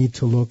frequent they need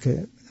to look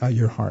at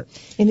your heart.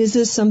 And is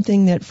this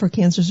something that for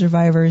cancer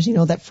survivors,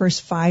 that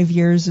first 5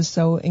 years is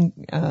so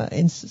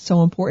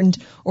important,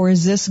 or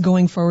is this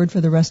going forward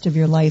for the rest of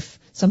your life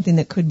something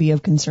that could be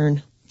of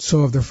concern?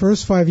 So of the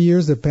first 5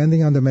 years,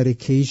 depending on the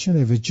medication,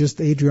 if it's just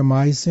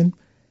adriamycin,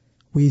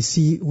 we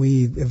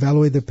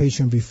evaluate the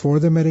patient before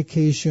the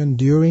medication,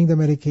 during the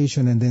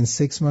medication, and then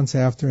 6 months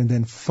after, and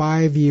then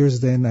 5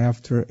 years then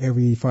after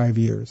every 5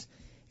 years.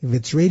 If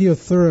it's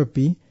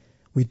radiotherapy,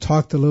 we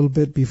talked a little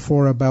bit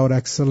before about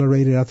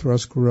accelerated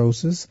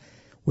atherosclerosis.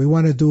 We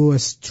want to do a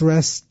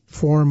stress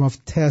form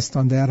of test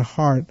on that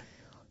heart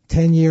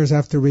 10 years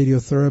after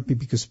radiotherapy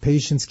because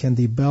patients can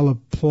develop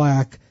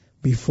plaque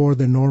before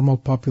the normal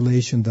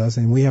population does,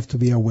 and we have to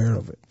be aware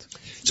of it.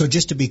 So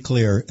just to be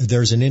clear,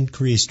 there's an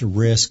increased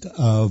risk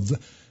of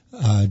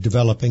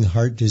developing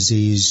heart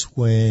disease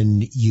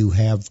when you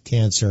have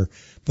cancer,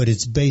 but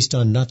it's based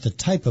on not the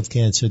type of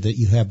cancer that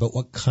you have, but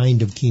what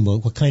kind of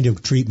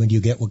treatment you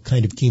get, what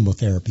kind of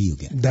chemotherapy you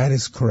get. That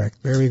is correct.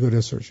 Very good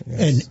assertion.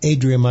 Yes. And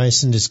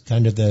adriamycin is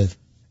kind of the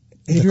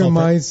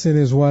Adriamycin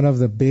is one of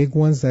the big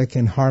ones that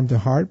can harm the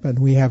heart, but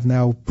we have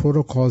now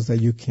protocols that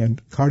you can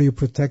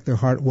cardioprotect the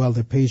heart while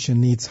the patient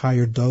needs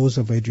higher dose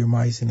of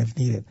adriamycin if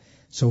needed.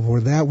 So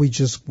for that, we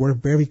just work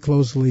very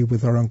closely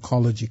with our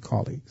oncology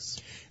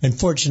colleagues. And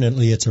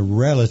fortunately, it's a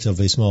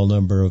relatively small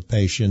number of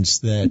patients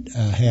that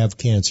have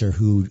cancer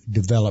who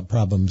develop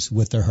problems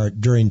with their heart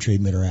during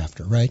treatment or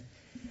after, right?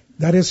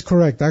 That is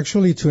correct.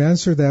 Actually, to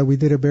answer that, we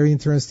did a very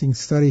interesting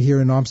study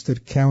here in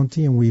Olmsted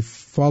County, and we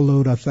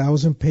followed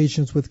 1,000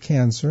 patients with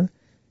cancer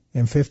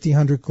and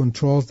 1,500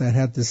 controls that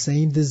had the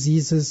same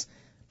diseases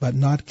but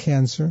not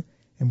cancer.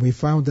 And we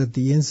found that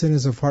the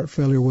incidence of heart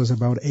failure was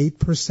about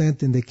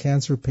 8% in the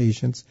cancer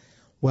patients,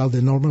 while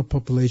the normal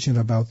population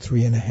about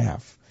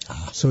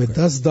 3.5%. So it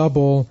does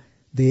double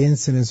the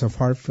incidence of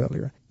heart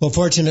failure. Well,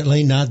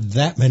 fortunately, not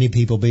that many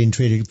people being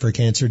treated for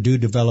cancer do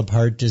develop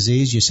heart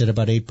disease. You said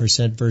about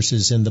 8%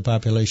 versus in the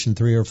population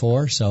 3 or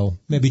 4, so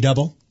maybe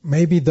double?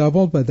 Maybe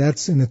double, but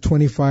that's in a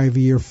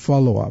 25-year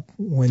follow-up.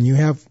 When you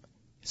have,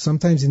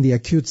 sometimes in the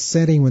acute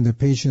setting when the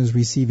patient is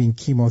receiving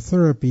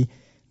chemotherapy,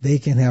 they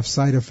can have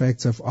side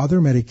effects of other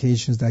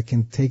medications that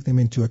can take them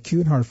into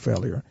acute heart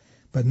failure.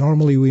 But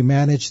normally we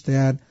manage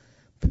that.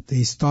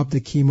 They stop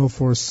the chemo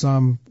for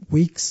some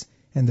weeks,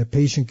 and the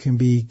patient can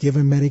be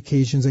given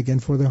medications again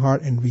for the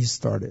heart and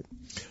restart it.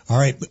 All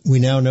right. We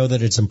now know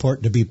that it's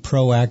important to be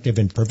proactive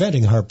in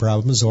preventing heart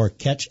problems or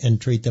catch and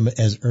treat them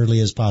as early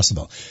as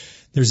possible.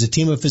 There's a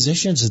team of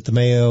physicians at the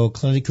Mayo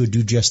Clinic who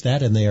do just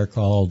that, and they are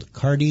called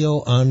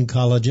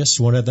cardio-oncologists.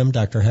 One of them,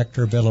 Dr.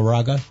 Hector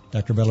Villarraga.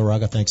 Dr.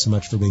 Villarraga, thanks so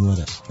much for being with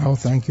us. Oh,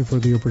 thank you for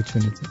the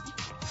opportunity.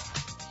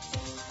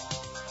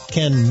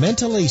 Can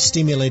mentally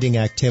stimulating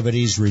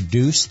activities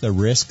reduce the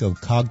risk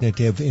of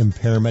cognitive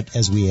impairment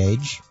as we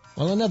age?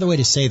 Well, another way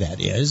to say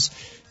that is,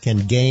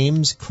 can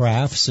games,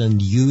 crafts,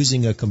 and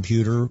using a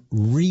computer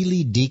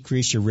really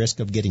decrease your risk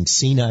of getting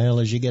senile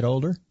as you get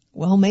older?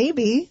 Well,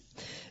 maybe.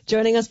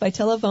 Joining us by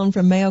telephone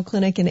from Mayo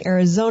Clinic in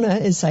Arizona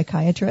is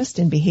psychiatrist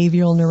and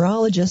behavioral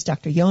neurologist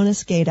Dr.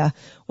 Jonas Geda.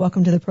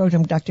 Welcome to the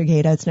program, Dr.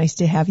 Geda. It's nice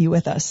to have you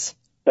with us.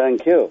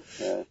 Thank you.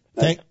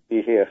 Nice to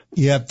be here.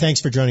 Yeah,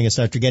 thanks for joining us,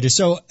 Dr. Geda.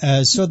 So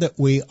that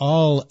we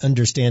all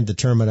understand the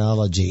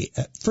terminology,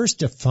 first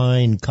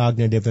define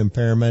cognitive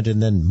impairment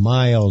and then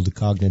mild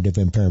cognitive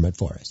impairment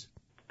for us.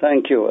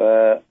 Thank you.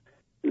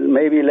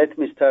 Maybe let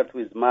me start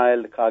with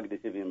mild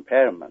cognitive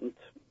impairment.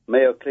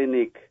 Mayo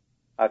Clinic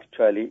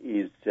actually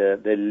is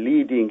the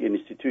leading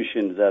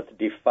institution that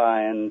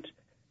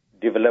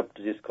developed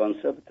this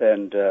concept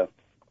and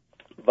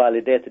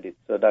validated it.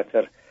 So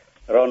Dr.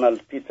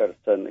 Ronald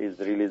Peterson is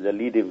really the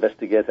lead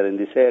investigator in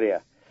this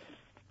area.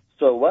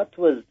 So what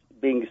was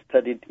being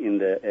studied in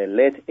the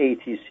late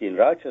 80s in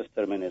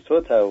Rochester,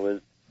 Minnesota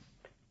was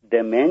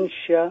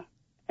dementia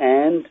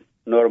and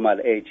normal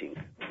aging.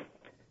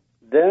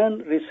 Then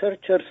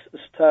researchers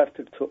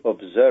started to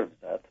observe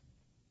that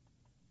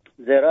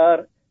there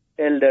are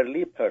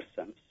elderly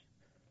persons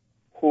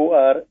who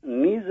are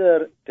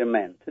neither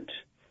demented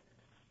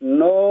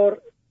nor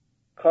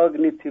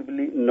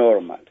cognitively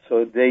normal.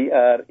 So they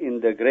are in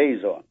the gray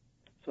zone.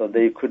 So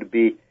they could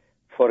be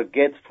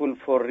forgetful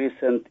for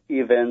recent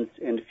events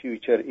and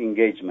future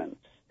engagements.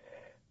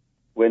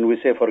 When we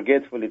say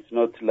forgetful, it's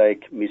not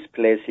like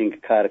misplacing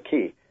car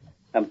key.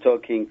 I'm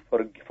talking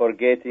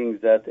forgetting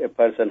that a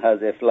person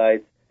has a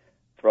flight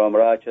from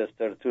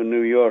Rochester to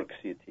New York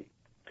City,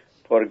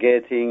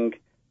 forgetting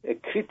a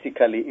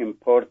critically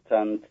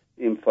important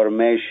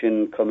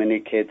information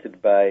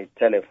communicated by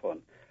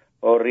telephone,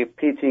 or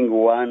repeating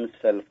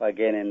oneself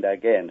again and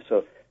again.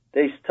 So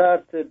they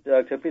started,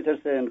 Dr.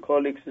 Peterson and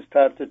colleagues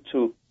started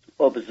to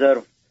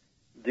observe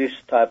these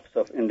types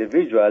of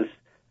individuals,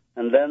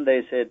 and then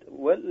they said,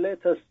 well,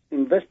 let us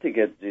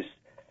investigate this.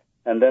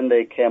 And then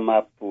they came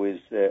up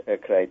with a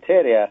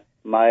criteria.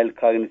 Mild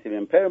cognitive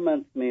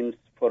impairment means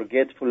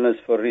forgetfulness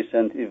for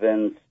recent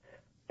events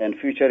and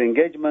future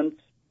engagements.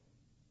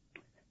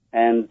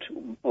 And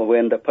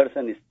when the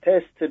person is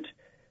tested,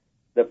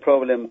 the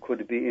problem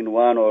could be in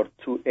one or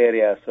two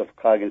areas of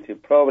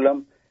cognitive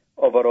problem.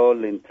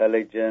 Overall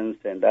intelligence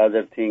and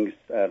other things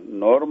are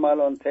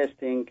normal on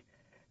testing,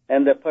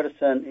 and the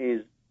person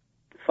is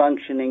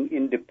functioning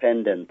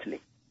independently.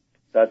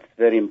 That's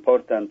very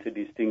important to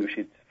distinguish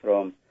it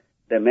from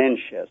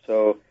dementia.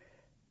 So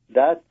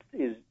that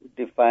is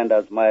defined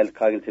as mild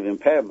cognitive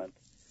impairment.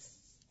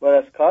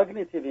 Whereas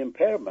cognitive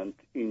impairment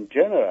in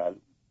general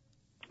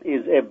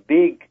is a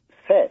big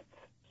set.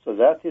 So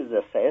that is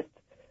a set.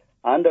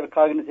 Under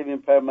cognitive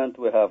impairment,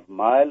 we have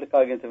mild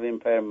cognitive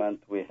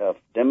impairment, we have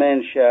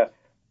dementia,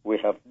 we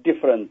have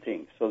different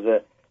things. So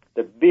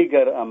the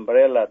bigger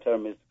umbrella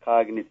term is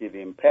cognitive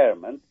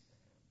impairment,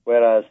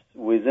 whereas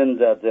within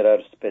that there are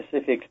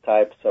specific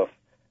types of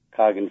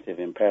cognitive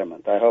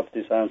impairment. I hope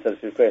this answers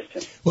your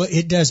question. Well,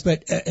 it does,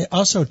 but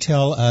also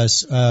tell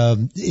us,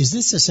 is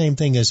this the same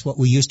thing as what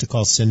we used to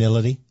call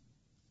senility?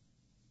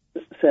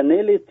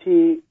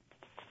 Senility,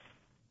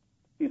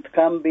 it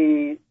can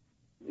be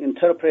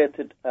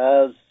interpreted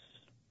as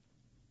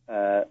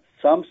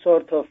some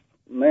sort of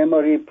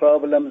memory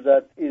problem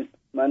that is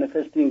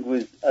manifesting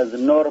as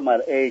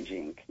normal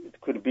aging.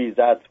 It could be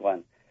that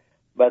one.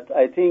 But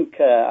I think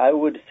I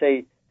would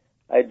say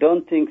I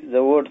don't think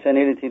the word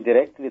senility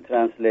directly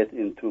translates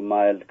into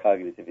mild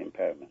cognitive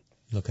impairment.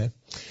 Okay.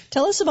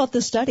 Tell us about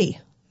the study.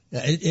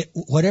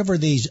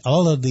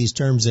 All of these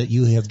terms that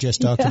you have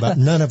just talked about,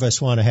 none of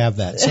us want to have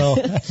that. So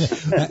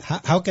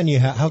how can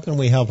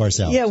we help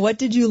ourselves? Yeah, what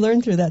did you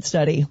learn through that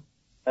study?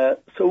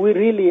 So we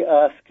really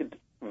asked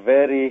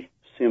very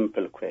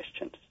simple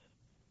questions.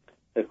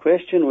 The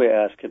question we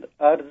asked,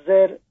 are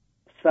there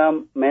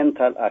some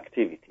mental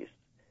activities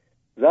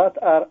that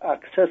are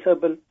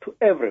accessible to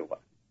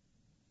everyone?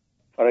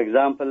 For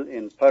example,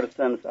 in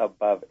persons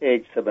above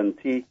age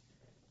 70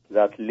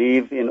 that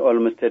live in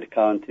Olmsted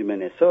County,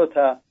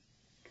 Minnesota,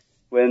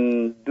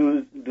 when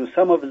do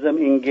some of them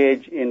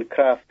engage in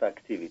craft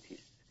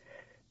activities?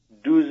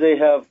 Do they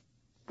have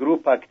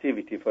group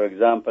activity, for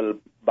example,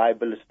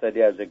 Bible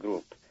study as a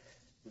group?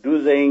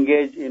 Do they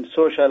engage in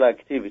social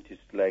activities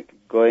like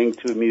going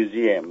to a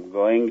museum,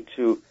 going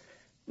to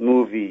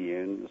movie,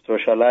 and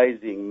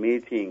socializing,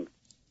 meeting?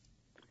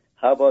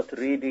 How about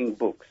reading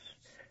books?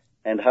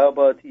 And how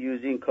about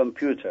using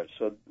computers?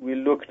 So we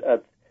looked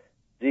at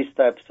these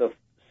types of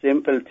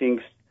simple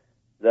things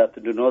that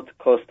do not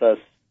cost us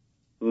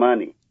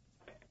money.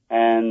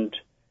 And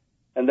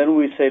then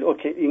we said,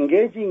 okay,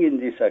 engaging in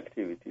these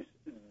activities,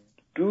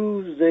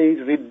 do they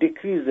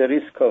decrease the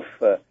risk of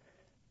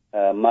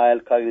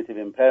mild cognitive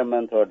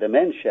impairment or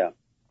dementia?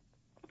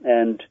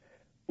 And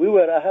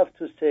I have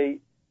to say,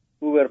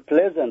 we were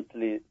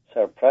pleasantly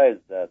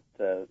surprised that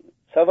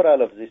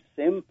several of these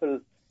simple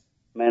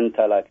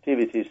mental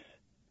activities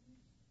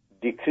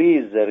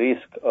decrease the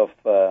risk of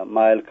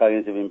mild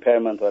cognitive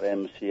impairment or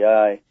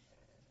MCI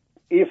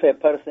if a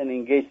person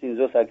engages in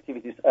those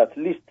activities at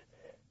least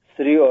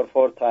 3 or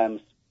 4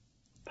 times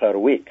per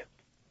week.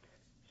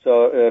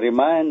 So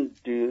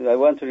I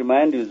want to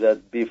remind you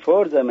that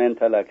before the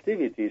mental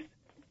activities,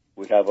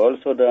 we have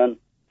also done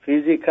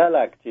physical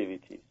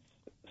activities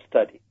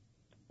study.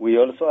 We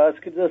also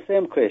asked the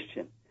same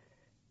question.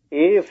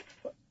 If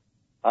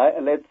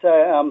let's say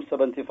I'm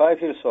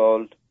 75 years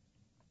old,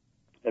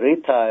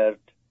 retired,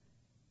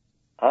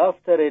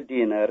 after a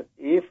dinner,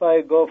 if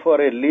I go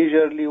for a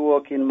leisurely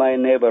walk in my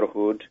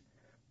neighborhood,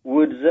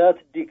 would that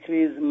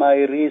decrease my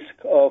risk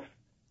of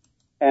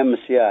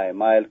MCI,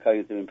 mild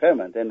cognitive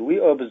impairment? And we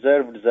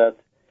observed that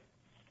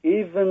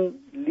even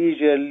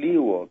leisurely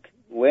walk,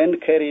 when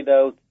carried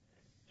out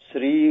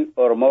 3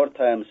 or more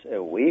times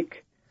a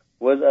week,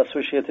 was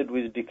associated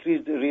with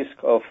decreased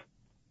risk of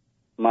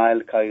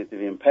mild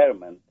cognitive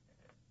impairment.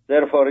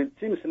 Therefore, it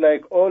seems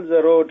like all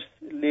the roads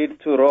lead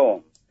to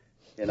Rome.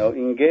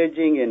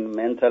 Engaging in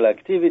mental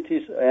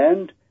activities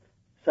and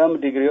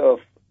some degree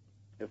of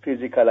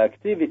physical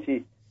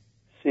activity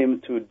seem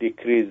to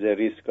decrease the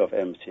risk of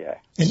MCI.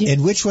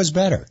 And which was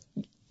better?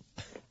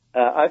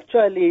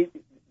 Actually,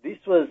 this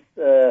was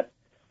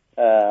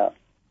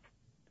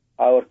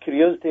our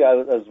curiosity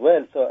as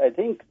well. So I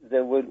think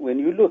that when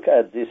you look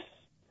at this,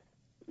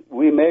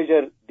 we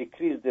measure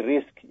decreased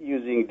risk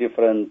using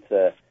different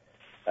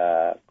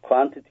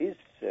quantities,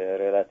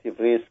 relative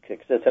risk,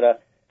 etc.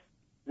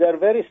 They are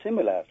very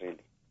similar,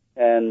 really.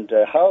 And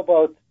how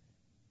about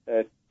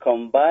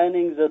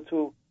combining the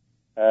two?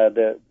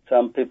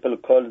 Some people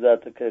call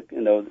that,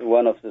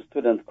 one of the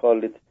students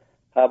called it,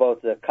 how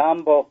about the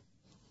combo?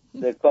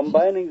 The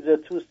combining the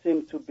two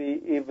seem to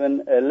be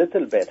even a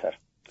little better.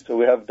 So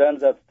we have done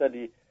that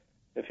study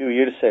a few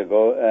years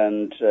ago,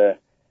 and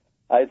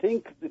I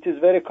think it is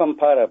very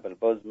comparable,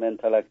 both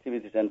mental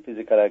activities and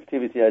physical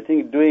activity. I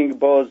think doing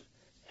both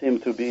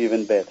seem to be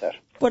even better.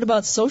 What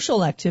about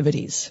social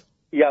activities?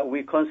 Yeah,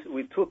 we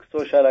took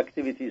social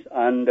activities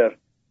under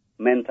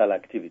mental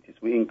activities.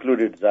 We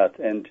included that,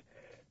 and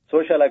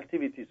social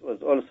activities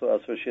was also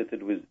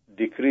associated with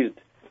decreased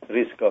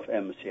risk of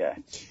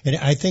MCI. And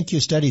I think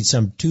you studied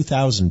some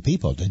 2,000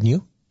 people, didn't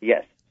you?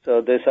 Yes. So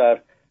these are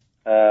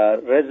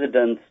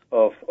residents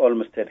of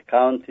Olmsted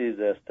County.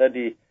 The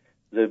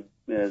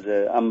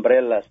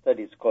umbrella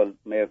study is called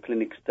Mayo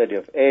Clinic Study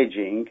of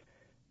Aging.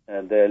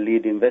 The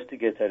lead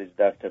investigator is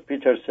Dr.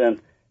 Peterson,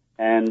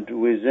 and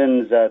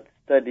within that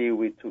study,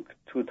 we took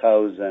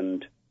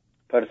 2,000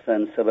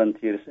 persons, 70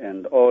 years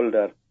and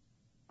older.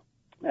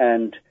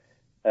 And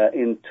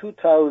in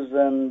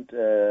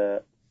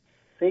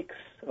 2006,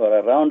 or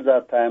around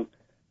that time,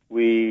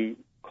 we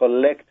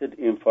collected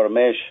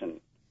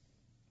information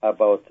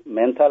about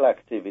mental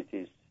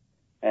activities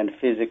and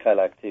physical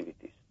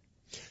activities.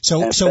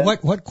 So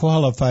what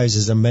qualifies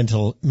as a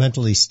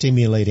mentally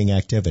stimulating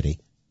activity?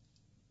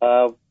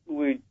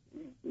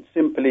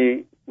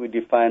 We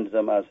defined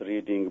them as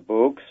reading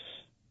books,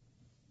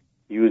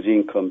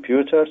 using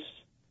computers,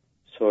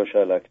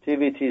 social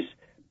activities.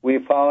 We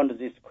found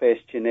this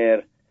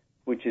questionnaire,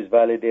 which is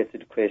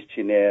validated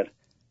questionnaire,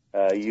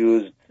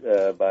 used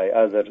by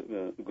other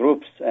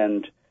groups,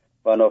 and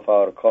one of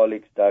our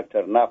colleagues,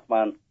 Dr.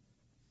 Nachman,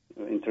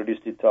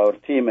 introduced it to our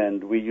team,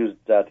 and we used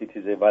that. It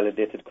is a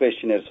validated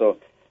questionnaire, so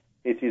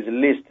it is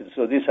listed.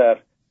 So these are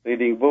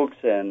reading books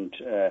and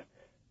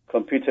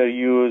computer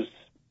use,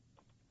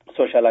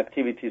 social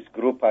activities,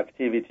 group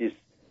activities,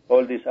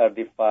 all these are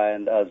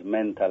defined as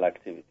mental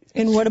activities.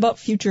 And what about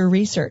future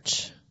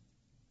research?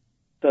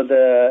 So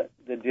the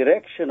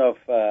direction of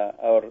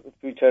our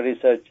future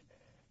research,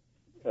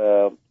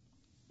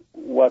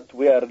 what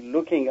we are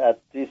looking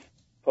at this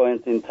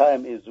point in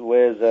time is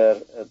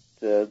whether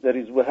there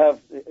is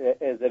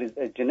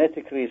a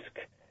genetic risk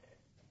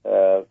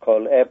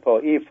called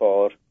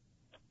ApoE4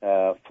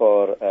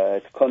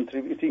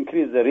 it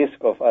increases the risk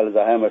of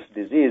Alzheimer's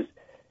disease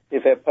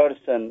if a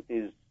person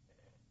is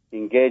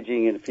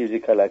engaging in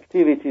physical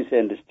activities,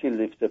 and still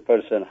if the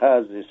person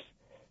has this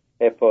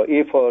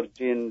ApoE4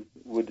 gene,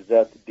 would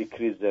that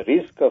decrease the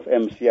risk of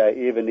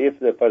MCI even if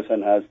the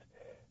person has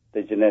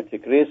the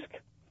genetic risk?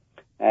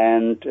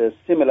 And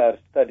similar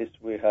studies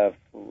we have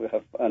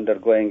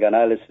undergoing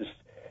analysis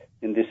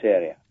in this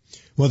area.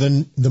 Well,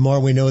 then the more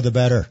we know, the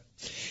better.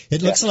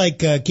 It looks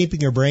like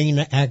keeping your brain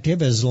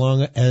active as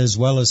well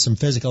as some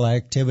physical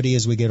activity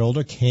as we get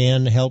older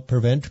can help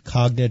prevent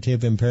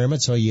cognitive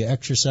impairment. So you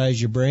exercise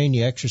your brain,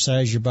 you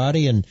exercise your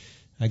body, and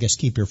I guess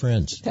keep your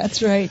friends.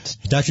 That's right.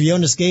 Dr.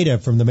 Jonas Gaeta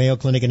from the Mayo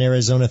Clinic in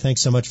Arizona,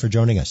 thanks so much for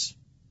joining us.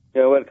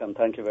 You're welcome.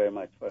 Thank you very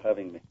much for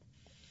having me.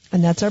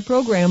 And that's our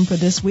program for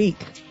this week.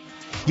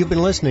 You've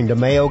been listening to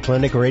Mayo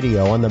Clinic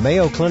Radio on the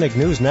Mayo Clinic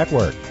News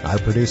Network. Our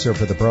producer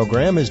for the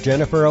program is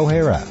Jennifer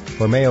O'Hara.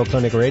 For Mayo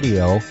Clinic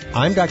Radio,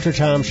 I'm Dr.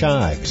 Tom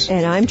Shives.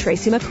 And I'm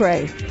Tracy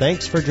McCray.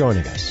 Thanks for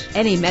joining us.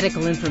 Any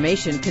medical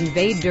information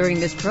conveyed during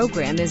this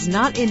program is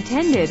not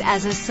intended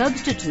as a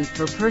substitute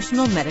for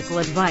personal medical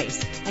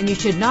advice, and you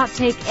should not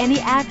take any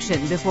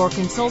action before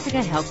consulting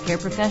a healthcare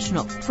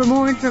professional. For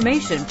more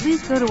information,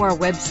 please go to our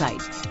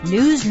website,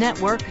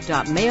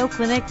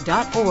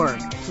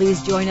 newsnetwork.mayoclinic.org.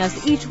 Please join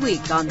us each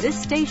week on this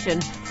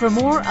station for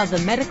more of the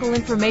medical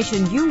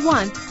information you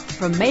want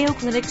from Mayo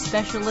Clinic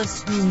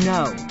specialists who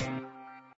know.